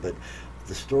some of them, but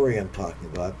the story I'm talking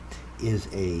about is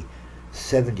a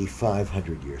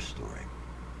 7,500-year story.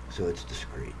 So it's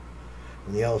discrete.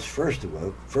 When the elves first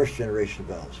awoke, first generation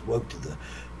of elves woke to the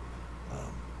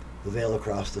veil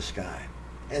across the sky.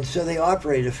 And so they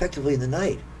operated effectively in the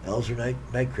night. Elves are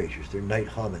night creatures. They're night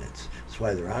hominids. That's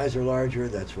why their eyes are larger.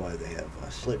 That's why they have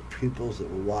slit pupils that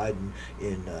will widen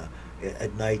in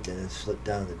at night and then slip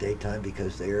down in the daytime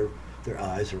because their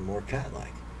eyes are more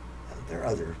cat-like. There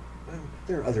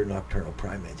are other nocturnal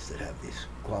primates that have these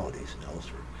qualities, and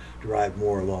elves were derived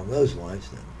more along those lines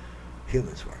than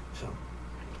humans were. So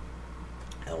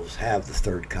elves have the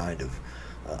third kind of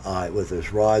eye. With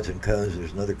those rods and cones,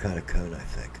 there's another kind of cone, I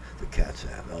think, that cats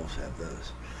have. Elves have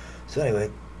those. So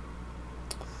anyway,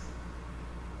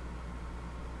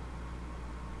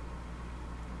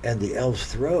 and the elves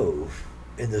throve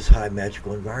in this high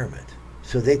magical environment.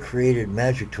 So they created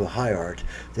magic to a high art.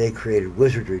 They created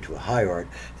wizardry to a high art.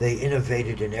 They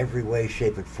innovated in every way,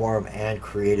 shape, and form and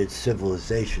created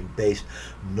civilization based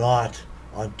not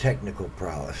on technical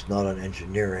prowess, not on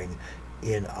engineering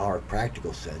in our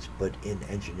practical sense, but in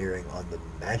engineering on the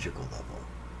magical level.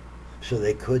 So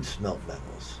they could smelt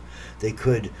metals. They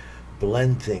could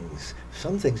blend things,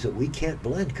 some things that we can't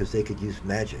blend because they could use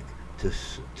magic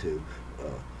to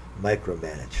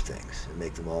micromanage things and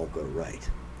make them all go right.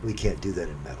 We can't do that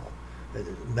in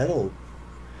metal.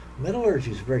 Metallurgy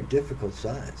is a very difficult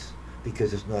science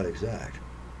because it's not exact.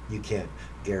 You can't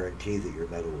guarantee that your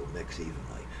metal will mix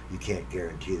evenly. You can't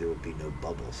guarantee there will be no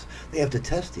bubbles. They have to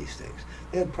test these things.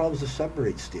 They had problems with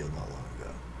submarine steel not long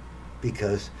ago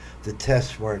because the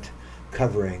tests weren't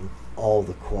covering all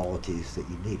the qualities that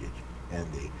you needed.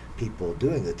 And the people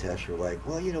doing the tests were like,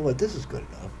 well, you know what, this is good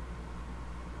enough.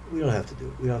 We don't have to do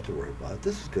it. We don't have to worry about it.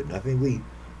 This is good enough. I mean, we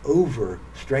over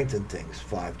strengthen things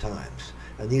 5 times,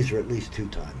 and these are at least 2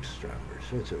 times stronger,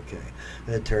 so it's okay.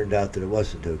 And it turned out that it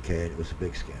wasn't okay, and it was a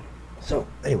big scandal. So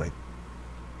anyway,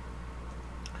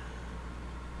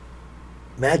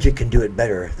 magic can do it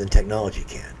better than technology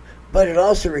can, but it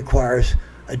also requires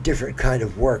a different kind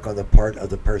of work on the part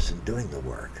of the person doing the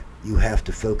work. You have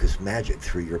to focus magic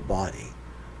through your body,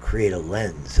 create a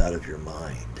lens out of your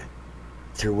mind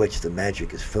through which the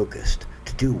magic is focused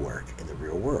to do work in the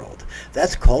real world.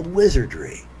 That's called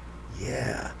wizardry.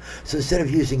 Yeah. So instead of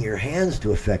using your hands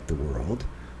to affect the world,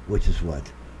 which is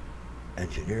what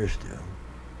engineers do,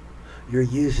 you're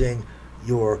using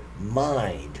your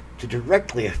mind to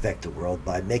directly affect the world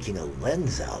by making a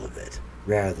lens out of it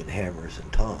rather than hammers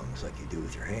and tongs like you do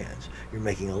with your hands. You're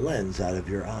making a lens out of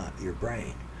your eye, your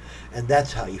brain. And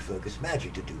that's how you focus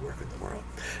magic to do work in the world.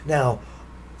 Now,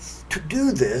 to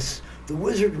do this, the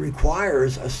wizard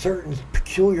requires a certain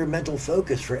peculiar mental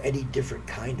focus for any different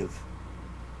kind of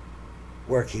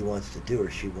work he wants to do or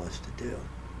she wants to do.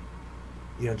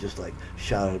 You don't just like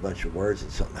shout out a bunch of words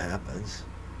and something happens.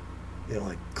 You don't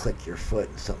like click your foot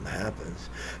and something happens.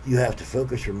 You have to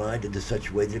focus your mind into such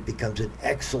a way that it becomes an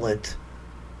excellent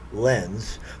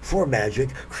lens for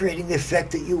magic, creating the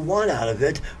effect that you want out of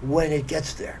it when it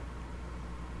gets there.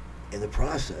 In the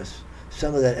process,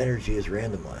 some of that energy is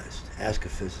randomized. Ask a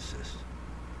physicist.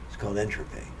 It's called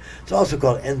entropy. It's also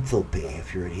called enthalpy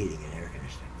if you're in heating and air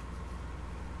conditioning.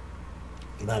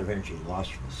 The amount of energy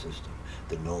lost from the system,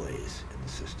 the noise in the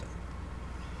system.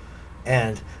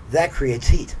 And that creates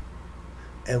heat.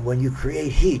 And when you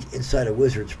create heat inside a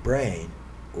wizard's brain,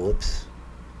 whoops.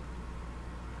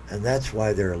 And that's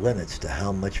why there are limits to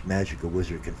how much magic a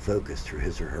wizard can focus through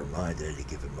his or her mind at any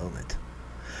given moment.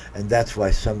 And that's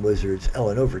why some wizards,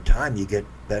 and over time you get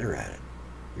better at it.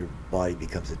 Your body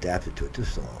becomes adapted to it to a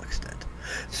small extent.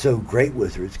 So great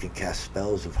wizards can cast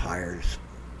spells of higher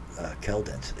Kel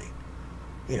density.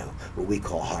 You know, what we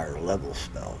call higher level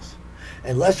spells.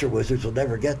 And lesser wizards will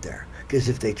never get there, because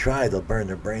if they try, they'll burn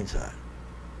their brains out.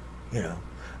 You know,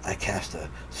 I cast a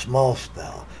small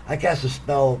spell. I cast a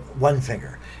spell one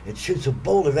finger. It shoots a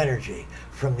bolt of energy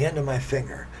from the end of my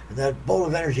finger, and that bolt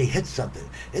of energy hits something.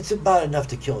 It's about enough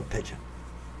to kill a pigeon.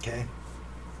 Okay?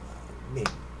 I mean,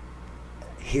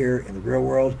 here in the real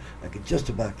world, I could just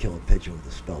about kill a pigeon with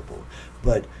a spell bolt,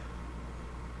 but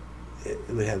it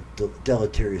would have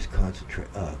deleterious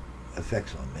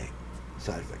effects on me,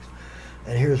 side effects.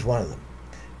 And here's one of them.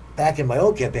 Back in my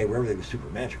old campaign where everything was super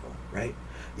magical, right?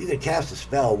 You could cast a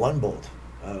spell, one bolt,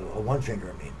 a one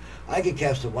finger, I mean. I could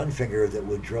cast a one finger that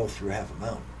would drill through half a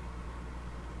mountain.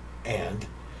 And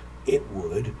it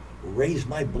would raise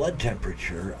my blood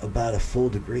temperature about a full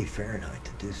degree Fahrenheit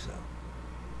to do so.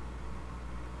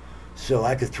 So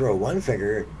I could throw one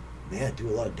finger, man, do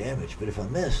a lot of damage, but if I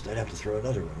missed, I'd have to throw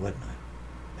another one, wouldn't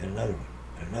I? And another one,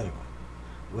 and another one.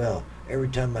 Well, every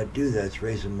time I do that, it's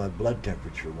raising my blood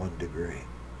temperature 1 degree.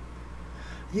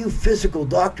 You physical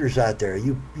doctors out there,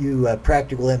 you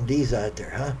practical MDs out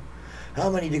there, huh? How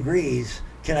many degrees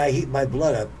can I heat my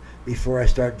blood up before I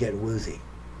start getting woozy?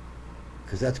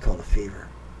 Because that's called a fever.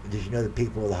 And did you know that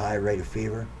people with a high rate of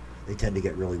fever, they tend to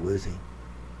get really woozy?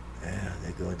 Yeah,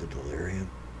 they go into delirium.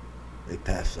 They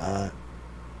pass out.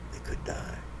 They could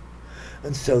die.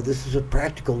 And so this is a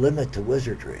practical limit to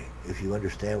wizardry, if you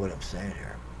understand what I'm saying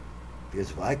here.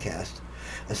 Because if I cast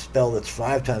a spell that's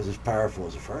 5 times as powerful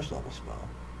as a first level spell,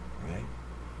 right?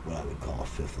 What I would call a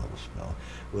 5th level spell,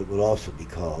 what would also be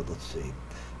called, let's see,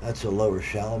 that's a lower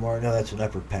Shalimar. No, that's an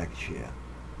upper Pact Chia.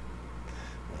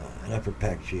 An upper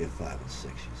Pact Chia 5 and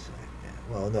 6, you say.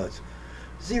 Yeah. Well, no, it's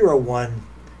 0, 1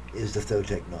 is the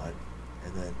Thotek knot,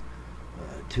 and then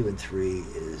 2 and 3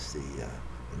 is the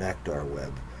Nakdar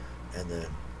web, and then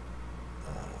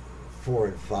 4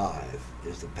 and 5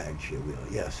 is the Pact Chia wheel.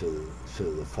 Yeah, so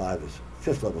the 5 is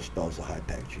 5th level spell is a high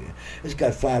Pact Chia. It's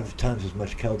got 5 times as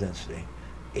much Kel density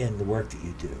in the work that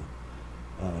you do,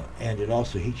 and it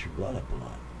also heats your blood up a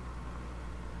lot.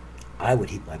 I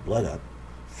would heat my blood up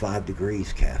 5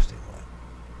 degrees casting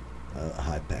one, a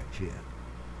high Pact Chia.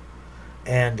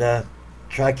 And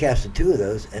try casting 2 of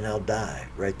those and I'll die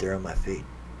right there on my feet.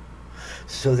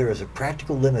 So there is a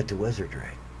practical limit to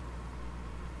wizardry.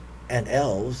 And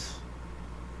elves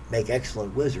make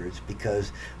excellent wizards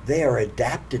because they are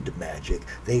adapted to magic.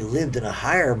 They lived in a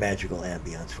higher magical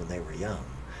ambience when they were young.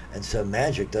 And so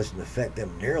magic doesn't affect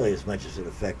them nearly as much as it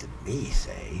affected me,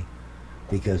 say,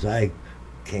 because I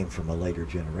came from a later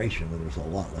generation where there was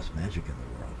a lot less magic in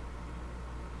the world.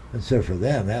 And so for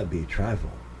them, that would be a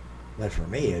trifle. But for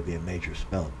me, it'd be a major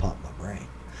spell that popped my brain.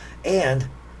 And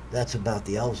that's about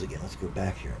the elves again. Let's go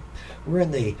back here. We're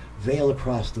in the veil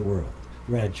across the world.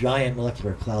 We're in a giant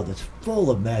molecular cloud that's full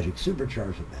of magic,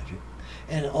 supercharged with magic.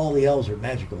 And all the elves are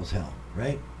magical as hell,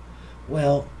 right?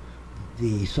 Well,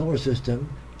 the solar system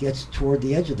gets toward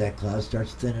the edge of that cloud,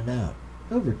 starts thinning out.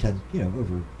 Over I think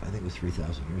it was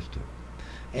 3,000 years to it.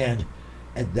 And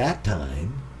at that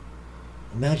time,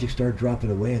 magic started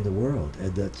dropping away in the world,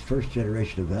 and that first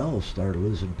generation of elves started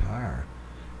losing power,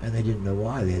 and they didn't know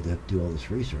why. They had to do all this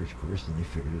research, of course, and they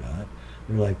figured it out.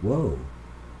 They're like, whoa,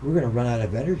 we're going to run out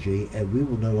of energy, and we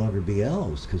will no longer be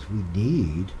elves, because we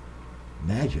need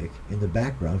magic in the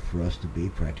background for us to be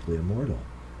practically immortal,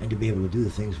 and to be able to do the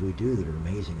things we do that are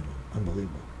amazing and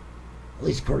unbelievable, at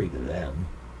least according to them,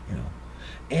 you know.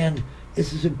 And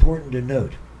this is important to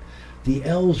note. The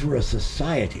elves were a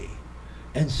society,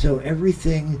 and so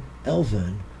everything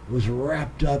elven was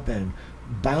wrapped up and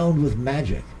bound with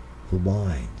magic. The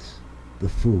wines, the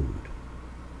food,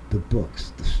 the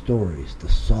books, the stories, the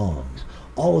songs,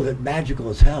 all of it magical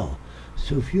as hell.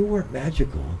 So if you weren't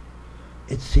magical,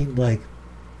 it seemed like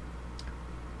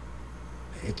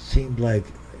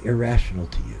irrational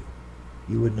to you.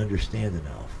 You wouldn't understand an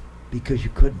elf because you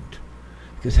couldn't.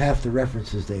 Because half the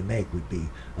references they make would be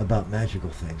about magical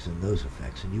things and those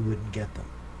effects, and you wouldn't get them.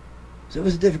 So it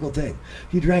was a difficult thing.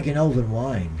 If you drank an elven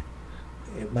wine,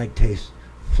 it might taste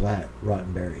flat,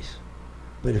 rotten berries.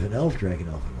 But if an elf drank an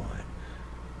elven wine,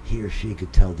 he or she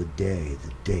could tell the day,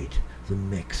 the date, the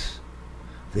mix,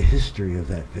 the history of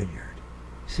that vineyard.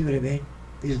 See what I mean?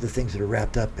 These are the things that are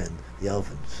wrapped up in the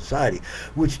elven society,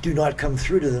 which do not come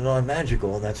through to the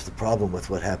non-magical, and that's the problem with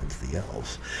what happened to the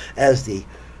elves. As the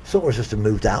solar system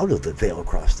moved out of the veil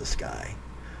across the sky,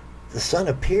 the sun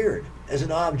appeared as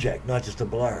an object, not just a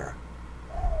blur.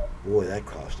 Boy, that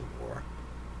caused a war.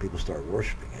 People started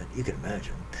worshiping it, you can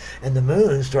imagine. And the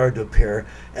moon started to appear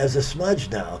as a smudge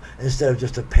now, instead of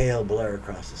just a pale blur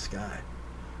across the sky.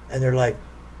 And they're like,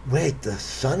 wait, the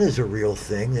sun is a real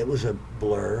thing. It was a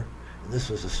blur, and this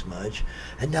was a smudge.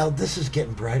 And now this is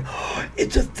getting bright.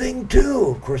 It's a thing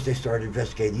too! Of course, they started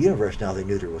investigating the universe. Now they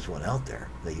knew there was one out there.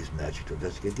 They used magic to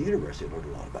investigate the universe. They learned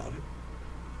a lot about it.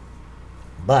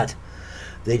 But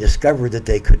they discovered that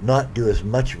they could not do as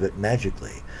much of it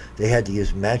magically. They had to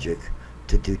use magic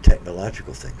to do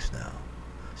technological things now.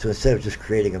 So instead of just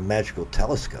creating a magical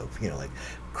telescope, like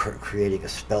creating a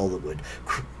spell that would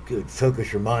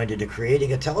focus your mind into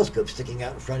creating a telescope sticking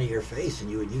out in front of your face, and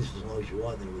you would use it as long as you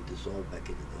want, and then it would dissolve back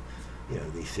into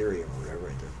the Ethereum or whatever,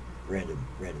 into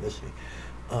randomicity.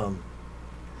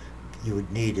 You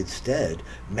would need instead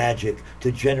magic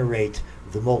to generate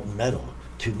the molten metal,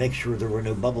 to make sure there were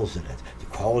no bubbles in it, the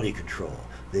quality control,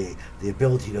 the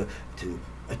ability to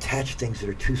attach things that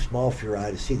are too small for your eye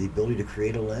to see, the ability to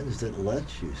create a lens that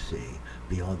lets you see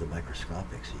beyond the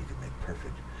microscopic so you can make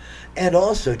perfect. And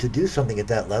also, to do something at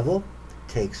that level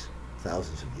takes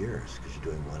thousands of years, because you're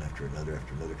doing one after another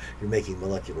after another. You're making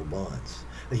molecular bonds.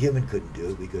 A human couldn't do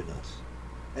it, we could not.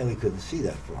 And we couldn't see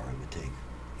that far. It would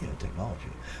take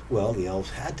technology. Well, the elves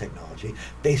had technology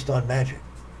based on magic.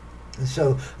 And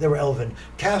so there were elven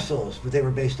castles, but they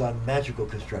were based on magical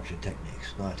construction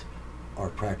techniques, not our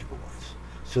practical ones.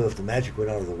 So if the magic went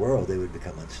out of the world, they would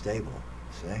become unstable,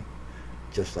 see?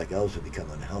 Just like elves would become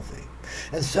unhealthy.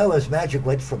 And so as magic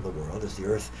went from the world, as the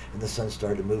earth and the sun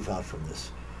started to move out from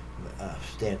this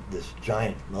this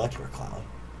giant molecular cloud,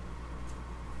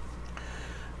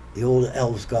 the old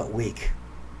elves got weak,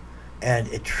 and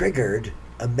it triggered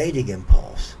a mating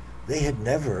impulse. They had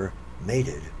never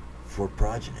mated for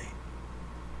progeny,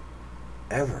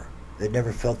 ever. They'd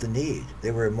never felt the need.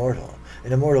 They were immortal.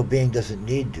 An immortal being doesn't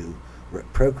need to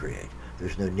procreate.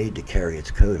 There's no need to carry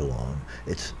its code along,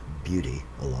 its beauty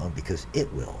along, because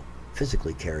it will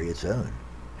physically carry its own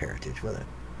heritage with it.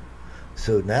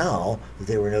 So now that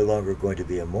they were no longer going to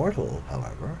be immortal,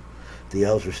 however, the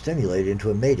elves were stimulated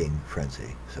into a mating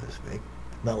frenzy, so to speak,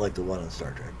 not like the one on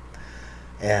Star Trek.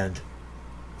 And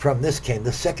from this came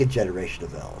the second generation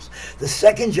of elves. The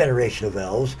second generation of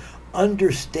elves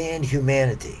understand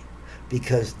humanity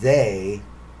because they,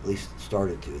 at least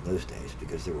started to in those days,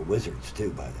 because there were wizards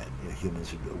too by then. You know,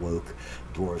 humans had awoke,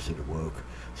 dwarves had awoke.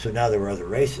 So now there were other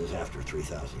races after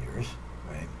 3,000 years,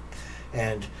 right?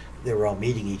 And they were all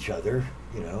meeting each other,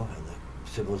 you know, and the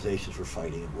civilizations were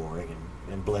fighting and warring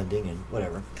and blending and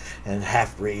whatever, and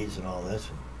half-breeds and all this.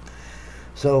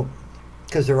 So,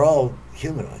 because they're all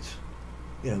humanoids,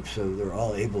 you know, so they're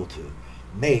all able to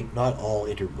mate, not all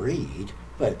interbreed,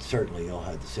 but certainly all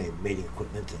had the same mating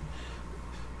equipment and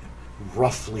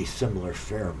roughly similar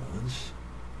pheromones,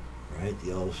 right?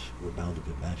 The elves were bound to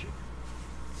good magic.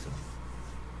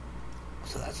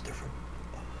 So that's different.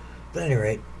 But at any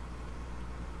rate,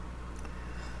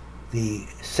 the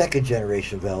second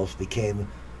generation of elves became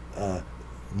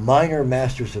minor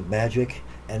masters of magic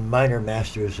and minor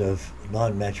masters of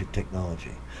non-magic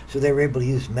technology. So they were able to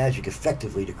use magic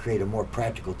effectively to create a more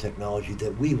practical technology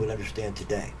that we would understand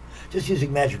today, just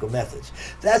using magical methods.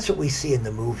 That's what we see in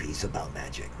the movies about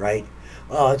magic, right?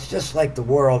 Oh, it's just like the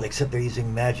world, except they're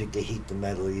using magic to heat the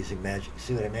metal, or using magic.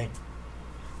 See what I mean?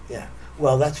 Yeah.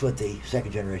 Well, that's what the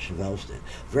second generation of elves did.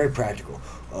 Very practical.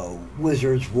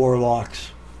 Wizards,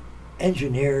 warlocks,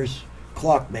 engineers,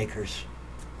 clockmakers,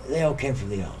 they all came from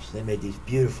the elves. They made these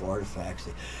beautiful artifacts.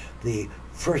 The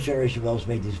first generation of elves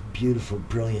made these beautiful,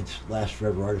 brilliant, last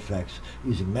forever artifacts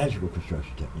using magical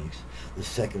construction techniques. The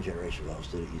second generation of elves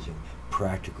did it using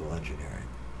practical engineering,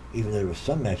 even though there was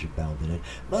some magic bound in it.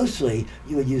 Mostly,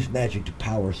 you would use magic to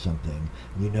power something,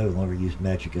 and you no longer use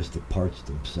magic as the parts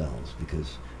themselves,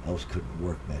 because elves couldn't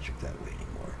work magic that way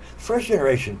anymore. The first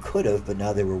generation could have, but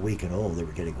now they were weak and old. They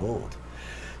were getting old.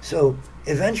 So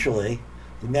eventually,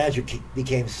 the magic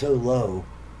became so low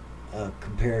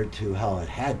compared to how it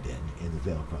had been in the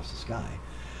Veil Across the Sky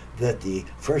that the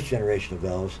first generation of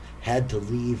elves had to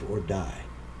leave or die.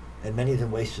 And many of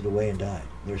them wasted away and died.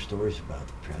 There are stories about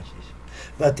the tragedies.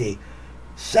 But the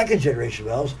second generation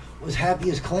of elves was happy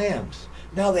as clams.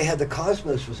 Now they had the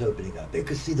cosmos was opening up. They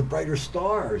could see the brighter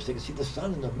stars. They could see the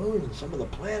sun and the moon and some of the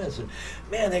planets. And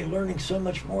man, they're learning so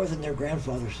much more than their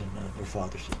grandfathers and their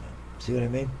fathers had known. See what I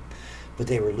mean? But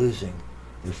they were losing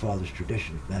their father's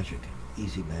tradition of magic and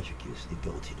easy magic use, the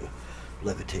ability to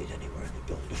levitate anywhere, and the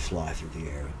ability to fly through the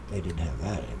air. They didn't have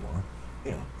that anymore.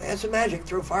 You know, they had some magic,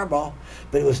 threw a fireball,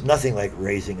 but it was nothing like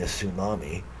raising a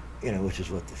tsunami, you know, which is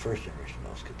what the first generation of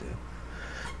elves could do.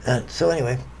 And so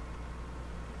anyway,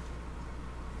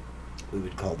 we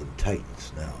would call them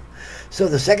titans now. So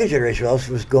the second generation of elves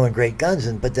was going great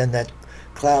guns, but then that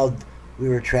cloud, we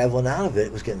were traveling out of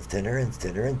it was getting thinner and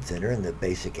thinner and thinner, and the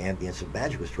basic ambience of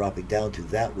magic was dropping down to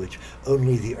that which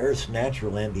only the Earth's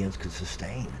natural ambience could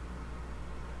sustain.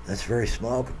 That's very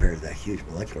small compared to that huge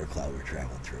molecular cloud we're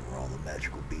traveling through, where all the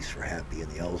magical beasts were happy and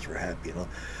the elves were happy and all.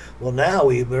 Well, now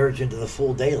we emerge into the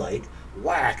full daylight,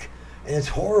 whack, and it's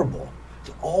horrible.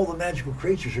 So all the magical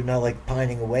creatures are now like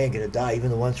pining away and going to die,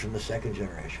 even the ones from the second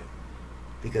generation,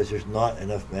 because there's not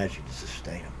enough magic to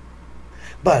sustain them.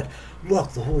 But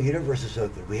look, the whole universe is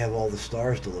open. We have all the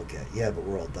stars to look at. Yeah, but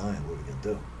we're all dying. What are we going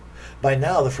to do? By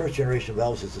now, the first generation of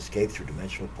elves has escaped through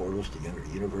dimensional portals to younger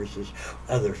universes,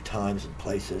 other times and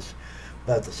places.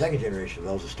 But the second generation of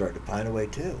elves is starting to pine away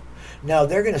too. Now,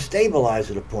 they're going to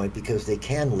stabilize at a point because they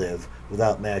can live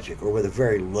without magic, or with a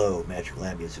very low magical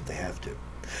ambience if they have to.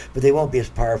 But they won't be as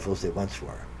powerful as they once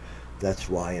were. That's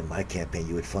why in my campaign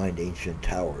you would find ancient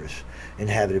towers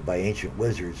inhabited by ancient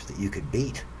wizards that you could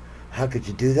beat. How could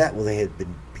you do that? Well, they had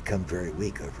become very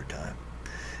weak over time.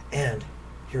 And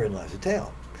herein lies the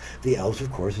tale. The elves,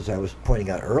 of course, as I was pointing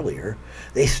out earlier,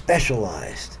 they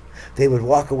specialized. They would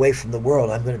walk away from the world.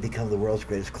 I'm going to become the world's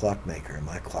greatest clockmaker, and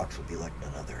my clocks will be like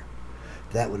none other.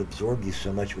 That would absorb you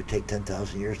so much it would take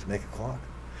 10,000 years to make a clock.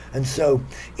 And so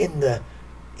in the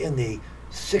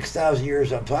 6,000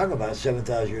 years I'm talking about,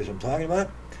 7,000 years I'm talking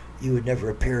about, you would never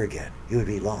appear again. You would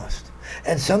be lost.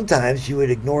 And sometimes you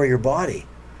would ignore your body.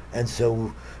 And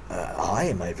so I,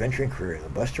 in my adventuring career in the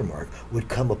Buster Mark, would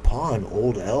come upon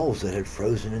old elves that had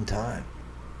frozen in time.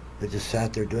 They just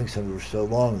sat there doing something for so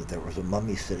long that there was a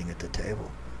mummy sitting at the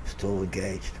table, still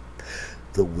engaged.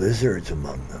 The wizards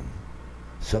among them,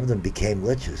 some of them became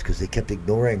liches because they kept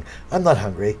ignoring, I'm not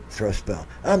hungry, throw a spell.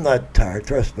 I'm not tired,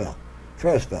 throw a spell.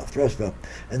 Throw a spell, throw a spell.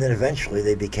 And then eventually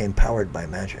they became powered by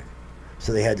magic.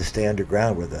 So they had to stay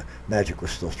underground where the magic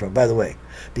was still strong. By the way,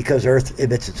 because Earth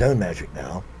emits its own magic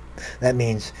now, that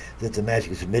means that the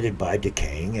magic is emitted by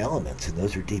decaying elements, and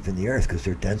those are deep in the earth because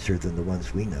they're denser than the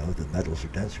ones we know. The metals are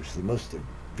denser, so most are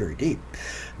very deep.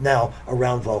 Now,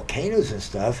 around volcanoes and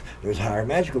stuff, there's higher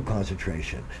magical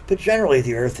concentration. But generally,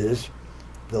 the earth is,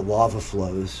 the lava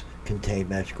flows contain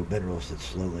magical minerals that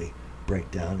slowly break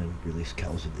down and release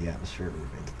kells into the atmosphere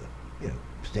or into the,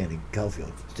 standing kell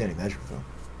field, standing magical field.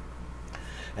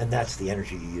 And that's the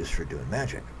energy you use for doing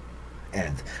magic.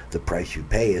 And the price you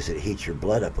pay is it heats your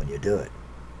blood up when you do it.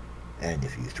 And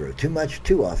if you throw too much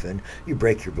too often, you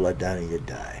break your blood down and you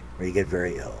die, or you get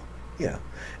very ill.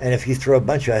 And if you throw a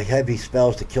bunch of heavy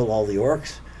spells to kill all the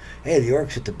orcs, hey, the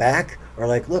orcs at the back are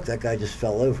like, look, that guy just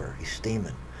fell over. He's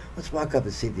steaming. Let's walk up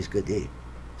and see if he's good to eat.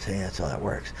 So that's how that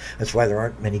works. That's why there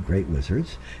aren't many great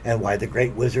wizards, and why the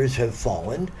great wizards have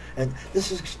fallen. And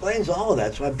explains all of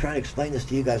that. So I'm trying to explain this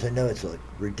to you guys. I know it's a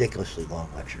ridiculously long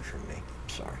lecture from me. I'm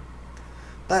sorry.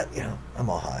 But, I'm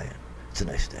all high, and it's a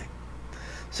nice day.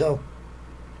 So,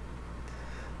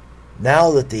 now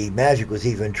that the magic was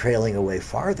even trailing away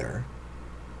farther,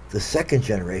 the second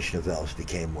generation of elves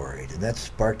became worried, and that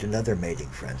sparked another mating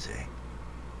frenzy.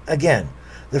 Again,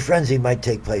 the frenzy might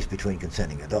take place between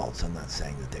consenting adults. I'm not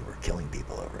saying that they were killing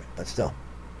people over it, but still.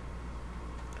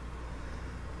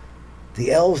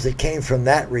 The elves that came from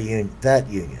that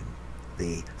union,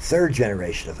 the third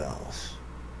generation of elves,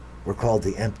 were called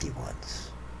the empty ones,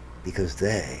 because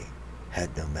they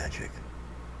had no magic.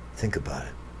 Think about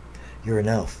it. You're an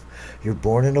elf. You're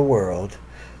born in a world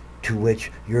to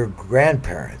which your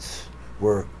grandparents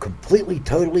were completely,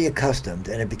 totally accustomed,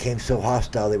 and it became so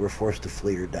hostile they were forced to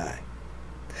flee or die.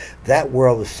 That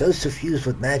world was so suffused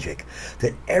with magic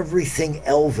that everything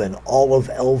elven, all of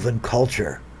elven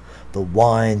culture, the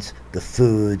wines, the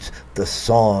foods, the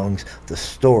songs, the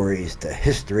stories, the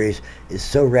histories, is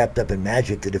so wrapped up in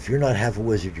magic that if you're not half a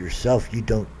wizard yourself, you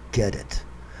don't get it.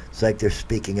 It's like they're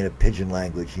speaking in a pidgin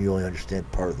language and you only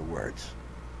understand part of the words.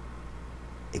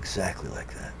 Exactly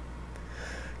like that.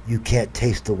 You can't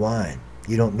taste the wine.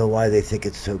 You don't know why they think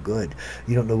it's so good.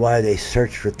 You don't know why they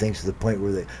search for things to the point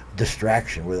where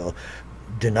distraction, where they'll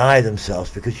deny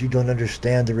themselves because you don't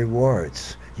understand the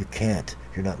rewards. You can't.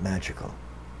 You're not magical.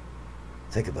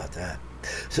 Think about that.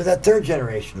 So that third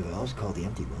generation of elves, called the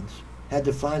empty ones, had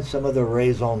to find some other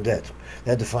raison d'etre.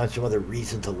 They had to find some other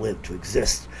reason to live, to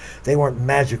exist. They weren't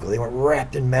magical. They weren't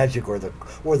wrapped in magic or the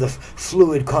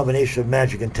fluid combination of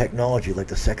magic and technology like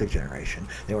the second generation.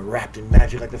 They weren't wrapped in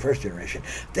magic like the first generation.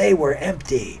 They were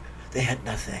empty. They had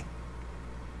nothing.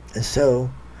 And so,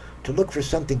 to look for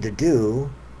something to do,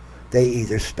 they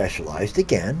either specialized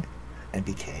again and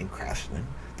became craftsmen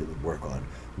that would work on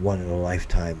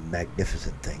one-in-a-lifetime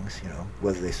magnificent things,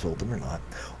 whether they sold them or not,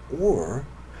 or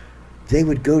they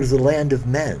would go to the land of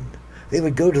men. They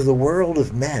would go to the world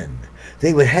of men.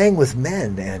 They would hang with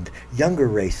men and younger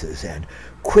races and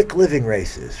quick-living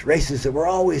races, races that were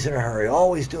always in a hurry,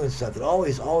 always doing something,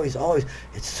 always.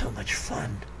 It's so much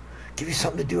fun. Give you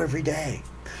something to do every day.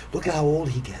 Look at how old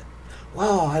he gets.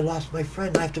 Wow, I lost my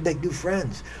friend. I have to make new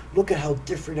friends. Look at how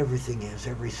different everything is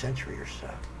every century or so.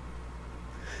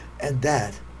 And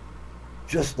that,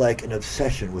 just like an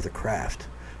obsession with a craft,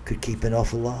 could keep an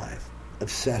elf alive,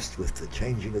 obsessed with the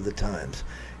changing of the times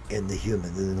in the human,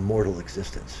 in the mortal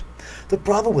existence. The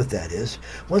problem with that is,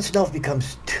 once an elf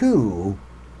becomes too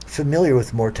familiar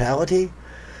with mortality,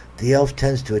 the elf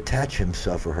tends to attach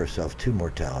himself or herself to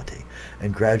mortality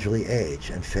and gradually age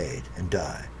and fade and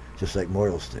die, just like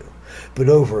mortals do, but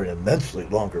over an immensely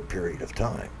longer period of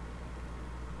time.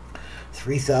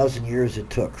 3,000 years it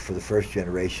took for the first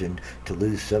generation to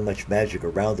lose so much magic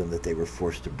around them that they were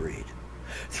forced to breed.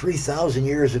 3,000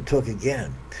 years it took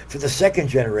again for the second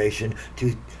generation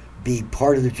to be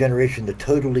part of the generation that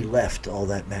totally left all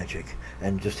that magic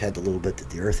and just had the little bit that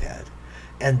the earth had.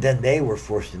 And then they were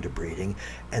forced into breeding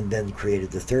and then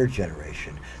created the third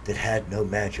generation that had no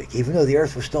magic. Even though the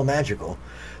earth was still magical,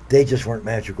 they just weren't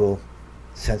magical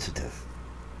sensitive.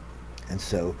 And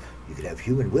so you could have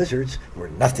human wizards who were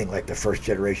nothing like the first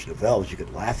generation of elves. You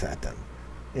could laugh at them,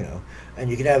 and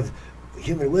you could have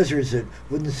human wizards that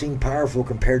wouldn't seem powerful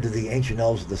compared to the ancient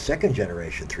elves of the second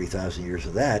generation, 3,000 years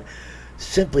of that,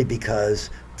 simply because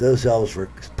those elves were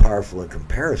powerful in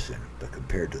comparison, but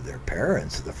compared to their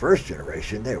parents of the first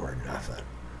generation, they were nothing.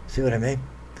 See what I mean?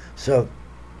 So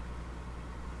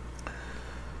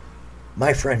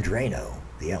My friend Drano,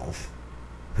 the elf,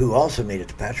 who also made it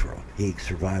to Patchworld, he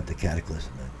survived the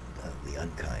cataclysm and the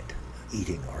unkind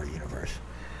eating our universe.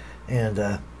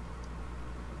 And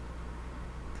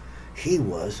he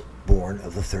was born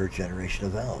of the third generation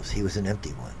of elves. He was an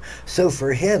empty one. So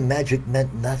for him, magic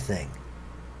meant nothing.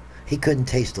 He couldn't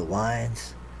taste the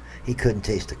wines. He couldn't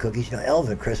taste the cookies. You know,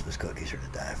 elven Christmas cookies are to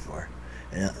die for.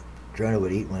 And Drona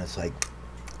would eat when it's like,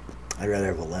 I'd rather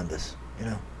have a lembas, you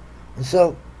know. And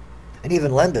so, and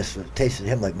even lembas tasted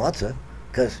him like matzah,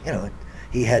 because, you know,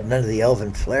 he had none of the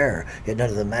elven flair. He had none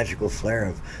of the magical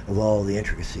flair of all the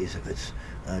intricacies of its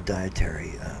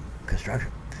dietary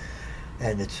construction.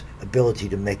 And its ability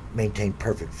to maintain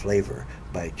perfect flavor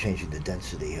by changing the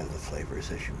density of the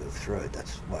flavors as you move through it.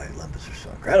 That's why lembas are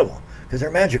so incredible, because they're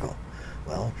magical.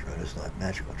 Well, Drona's not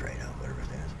magical, Drano, whatever his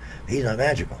name is. He's not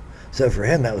magical. So for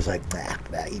him, that was like,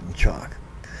 eating chalk.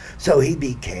 So he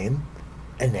became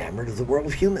enamored of the world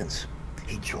of humans.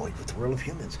 He joined with the world of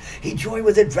humans. He joined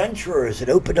with adventurers that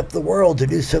opened up the world to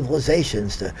new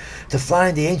civilizations, to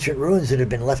find the ancient ruins that had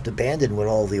been left abandoned when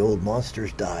all the old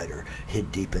monsters died or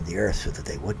hid deep in the earth so that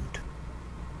they wouldn't.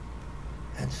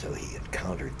 And so he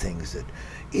encountered things that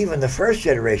even the first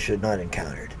generation had not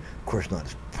encountered. Of course, not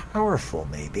as powerful,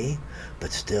 maybe,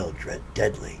 but still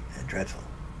deadly and dreadful.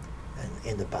 And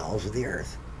in the bowels of the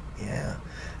earth. Yeah.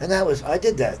 And that was, I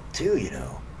did that too, you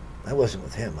know. I wasn't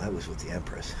with him. I was with the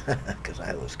Empress, because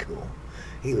I was cool.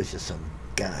 He was just some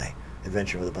guy,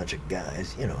 adventuring with a bunch of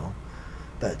guys, you know.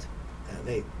 But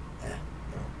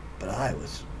but I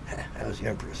was the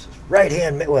Empress's right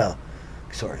hand. Well,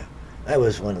 sort of. I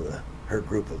was one of her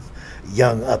group of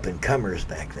young up and comers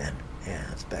back then. Yeah,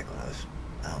 that's back when I was,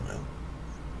 I don't know,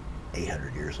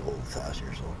 800 years old, 1,000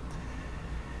 years old.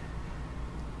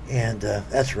 And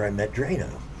that's where I met Drano,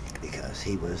 because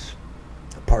he was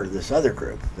a part of this other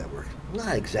group that were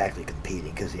not exactly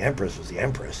competing, because the Empress was the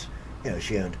Empress. You know,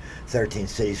 she owned 13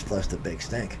 cities plus the Big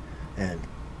Stink. And,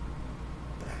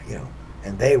 you know,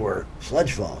 and they were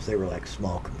sludge falls. They were like a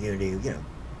small community, you know.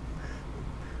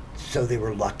 So they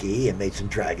were lucky and made some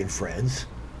dragon friends.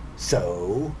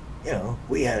 So, you know,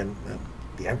 we had him,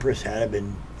 the Empress had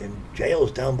him in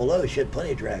jails down below. She had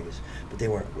plenty of dragons, but they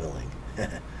weren't willing.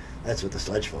 That's what the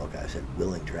Sludgefall guys said,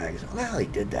 willing dragons. Well, he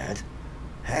did that.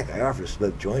 Heck, I offered to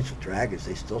smoke joints with dragons.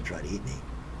 They still try to eat me.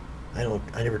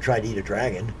 I never tried to eat a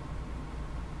dragon.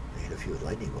 They ate a few with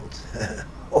lightning bolts.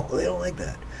 Oh, they don't like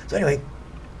that. So anyway,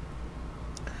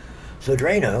 so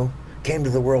Drano came to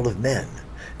the world of men.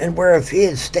 And where if he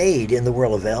had stayed in the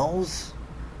world of elves,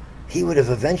 he would have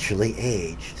eventually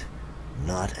aged.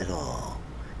 Not at all.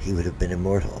 He would have been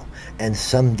immortal. And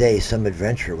someday some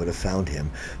adventurer would have found him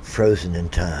frozen in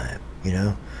time, you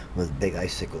know, with big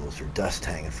icicles or dust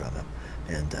hanging from him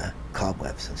and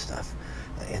cobwebs and stuff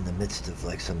in the midst of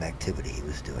like some activity he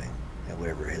was doing, and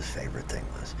whatever his favorite thing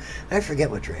was. I forget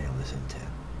what Drano was into.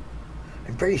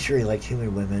 I'm pretty sure he liked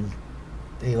human women.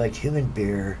 He liked human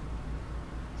beer.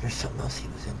 There's something else he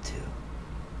was into.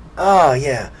 Oh,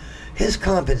 yeah. His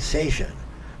compensation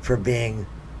for being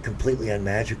completely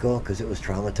unmagical, because it was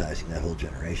traumatizing that whole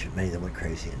generation. Many of them went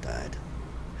crazy and died.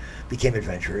 Became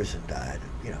adventurers and died.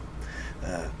 You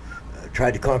know,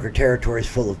 tried to conquer territories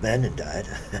full of men and died.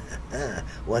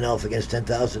 One elf against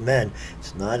 10,000 men.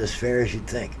 It's not as fair as you'd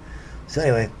think. So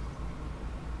anyway,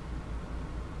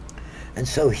 and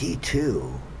so he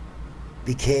too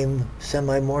became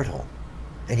semi-mortal,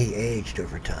 and he aged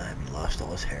over time. He lost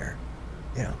all his hair.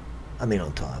 You know, I mean,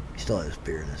 on top. He still had his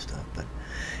beard and stuff, but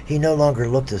he no longer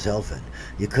looked as elfin.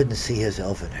 You couldn't see his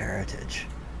elfin heritage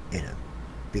in him,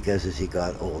 because as he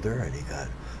got older and he got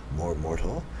more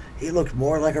mortal, he looked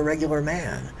more like a regular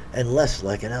man and less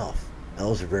like an elf.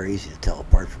 Elves are very easy to tell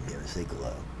apart from you as they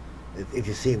glow. If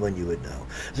you see one, you would know.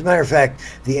 As a matter of fact,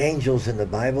 the angels in the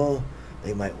Bible,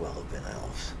 they might well have been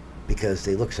elves, because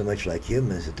they look so much like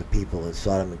humans that the people in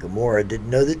Sodom and Gomorrah didn't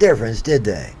know the difference, did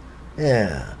they?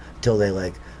 Yeah, until they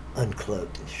like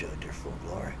uncloaked and showed their full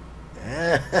glory.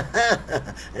 And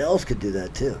elves could do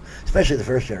that too, especially the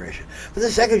first generation. But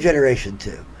the second generation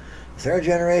too. The third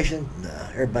generation, no,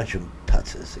 they're a bunch of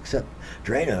putzes, except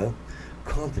Drano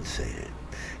compensated.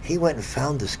 He went and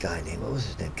found this guy named, what was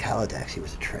his name? Kaladex. He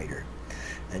was a traitor.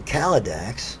 And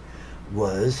Kaladex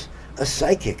was a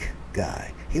psychic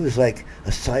guy. He was like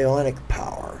a psionic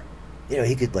power. You know,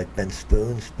 he could like bend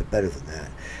spoons, but better than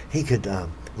that. He could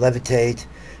levitate,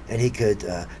 and he could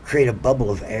create a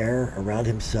bubble of air around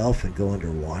himself and go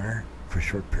underwater for a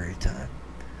short period of time.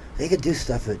 He could do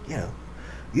stuff that, you know,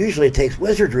 usually it takes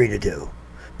wizardry to do,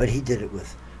 but he did it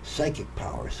with psychic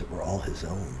powers that were all his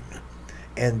own.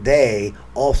 And they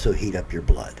also heat up your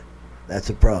blood. That's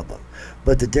a problem.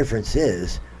 But the difference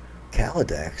is,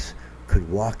 Kaladex could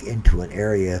walk into an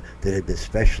area that had been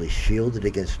specially shielded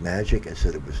against magic, and so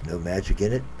there was no magic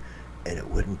in it, and it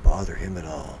wouldn't bother him at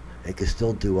all. He could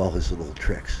still do all his little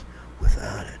tricks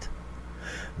without it.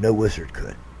 No wizard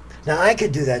could. Now, I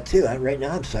could do that too. Right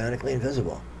now, I'm psionically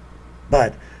invisible.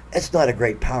 But it's not a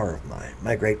great power of mine.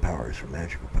 My great powers are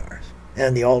magical powers.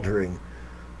 And the altering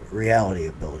reality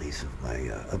abilities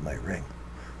of my ring.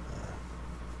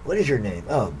 What is your name?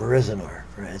 Oh, Barizanar.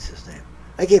 Right, that's his name.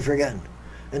 I keep forgetting.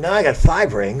 And now I got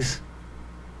 5 rings.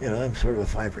 You know, I'm sort of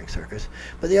a 5-ring circus.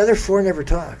 But the other 4 never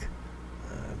talk.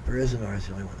 Barizanar is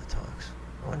the only one that talks.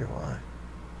 I wonder why.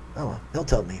 Oh, well, he'll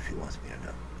tell me if he wants me to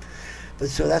know. But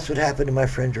so that's what happened to my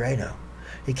friend Drano.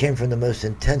 He came from the most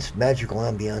intense magical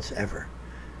ambiance ever.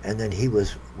 And then he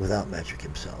was without magic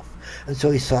himself. And so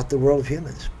he sought the world of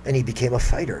humans. And he became a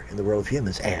fighter in the world of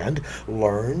humans. And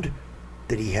learned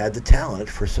that he had the talent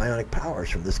for psionic powers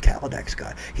from this Kaladex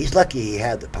guy. He's lucky he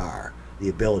had the power, the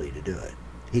ability to do it.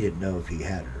 He didn't know if he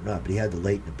had it or not, but he had the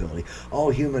latent ability. All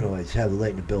humanoids have the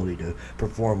latent ability to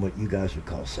perform what you guys would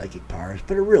call psychic powers,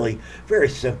 but are really very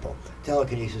simple.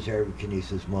 Telekinesis,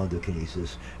 aerokinesis,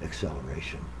 mondokinesis,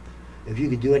 acceleration. If you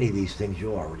can do any of these things,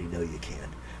 you'll already know you can.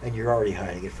 And you're already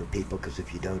hiding it from people, because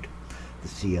if you don't, the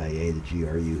CIA, the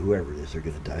GRU, whoever it is, they're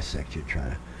going to dissect you and try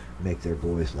to make their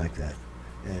boys like that.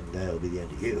 And that'll be the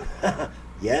end of you.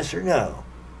 Yes or no?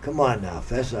 Come on now,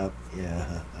 fess up.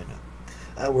 Yeah, I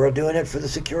know. We're doing it for the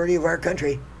security of our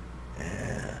country.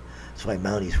 Yeah, that's why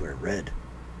Mounties wear red,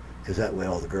 because that way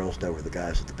all the girls know where the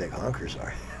guys with the big honkers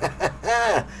are.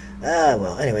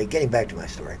 Well, anyway, getting back to my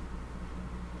story.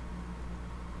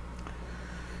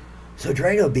 So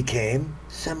Drano became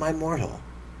semi-mortal.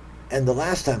 And the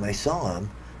last time I saw him,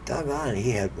 doggone,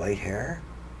 he had white hair,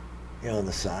 you know, on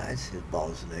the sides, his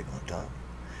bald as an egg on top.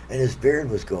 And his beard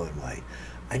was going white.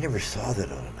 I never saw that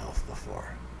on an elf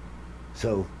before.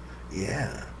 So,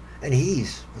 yeah. And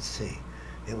he's, let's see,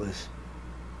 it was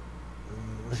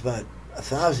about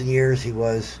 1,000 years he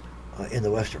was in the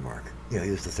Westermark. You know,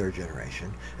 he was the 3rd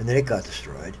generation. And then it got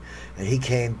destroyed. And he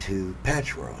came to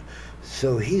Patchworld.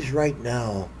 So he's right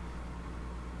now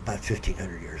about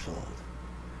 1,500 years old.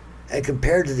 And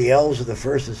compared to the elves of the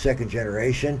 1st and 2nd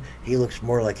generation, he looks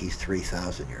more like he's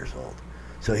 3,000 years old.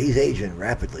 So he's aging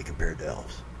rapidly compared to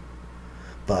elves.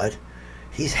 But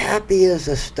he's happy as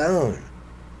a stone,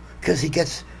 because he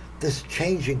gets this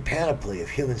changing panoply of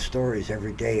human stories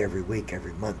every day, every week,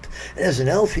 every month. And as an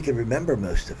elf, he can remember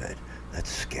most of it.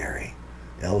 That's scary.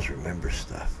 Elves remember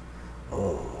stuff.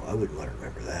 Oh, I wouldn't want to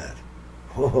remember that.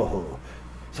 Oh.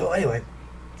 So anyway,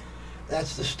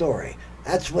 that's the story.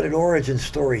 That's what an origin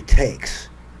story takes.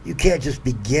 You can't just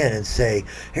begin and say,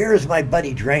 here's my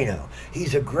buddy Drano.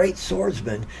 He's a great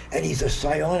swordsman, and he's a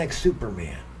psionic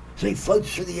Superman. So he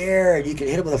floats through the air, and you can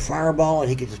hit him with a fireball, and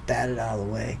he can just bat it out of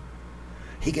the way.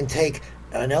 He can take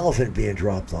an elephant being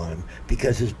dropped on him,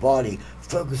 because his body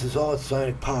focuses all its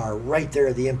psionic power right there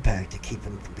at the impact to keep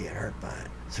him from being hurt by it.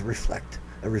 It's a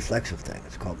reflexive thing.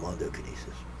 It's called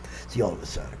mondokinesis. It's the ultimate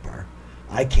psionic power.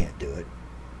 I can't do it,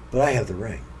 but I have the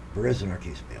ring. Barizanar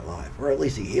keeps me alive, or at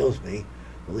least he heals me.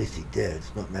 At least he did.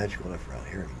 It's not magical enough around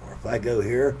here anymore. If I go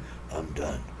here, I'm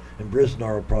done. And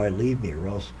Barizanar will probably leave me, or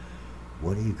else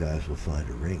one of you guys will find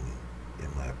a ring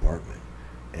in my apartment,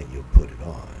 and you'll put it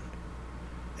on.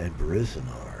 And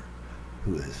Barizanar,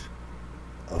 who is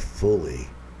a fully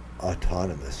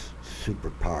autonomous,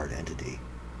 superpowered entity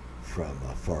from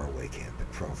a faraway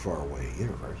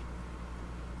universe,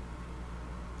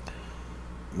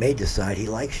 may decide he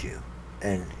likes you,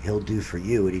 and he'll do for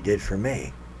you what he did for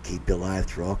me. Keep you alive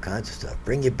through all kinds of stuff.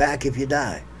 Bring you back if you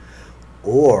die.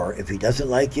 Or, if he doesn't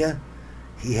like you,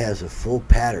 he has a full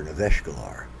pattern of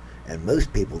Eshkalar. And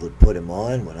most people that put him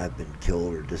on, when I've been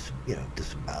killed or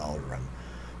disemboweled, or I'm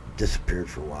disappeared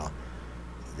for a while,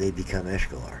 they become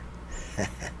Eshkalar.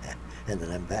 And then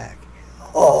I'm back.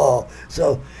 Oh,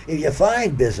 so if you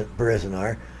find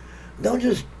Barizanar, don't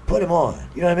just put him on.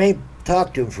 You know what I mean?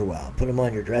 Talk to him for a while. Put him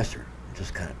on your dresser.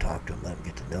 Just kind of talk to him. Let him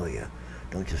get to know you.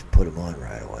 Don't just put him on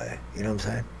right away. You know what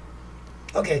I'm saying?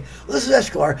 Okay, well, this is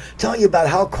Eshkalar telling you about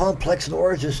how complex an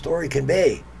origin story can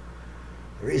be.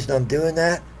 The reason I'm doing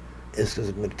that is because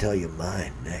I'm going to tell you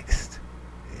mine next.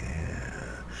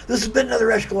 Yeah. This has been another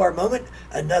Eshkalar moment,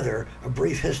 a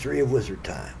brief history of wizard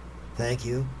time. Thank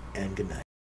you, and good night.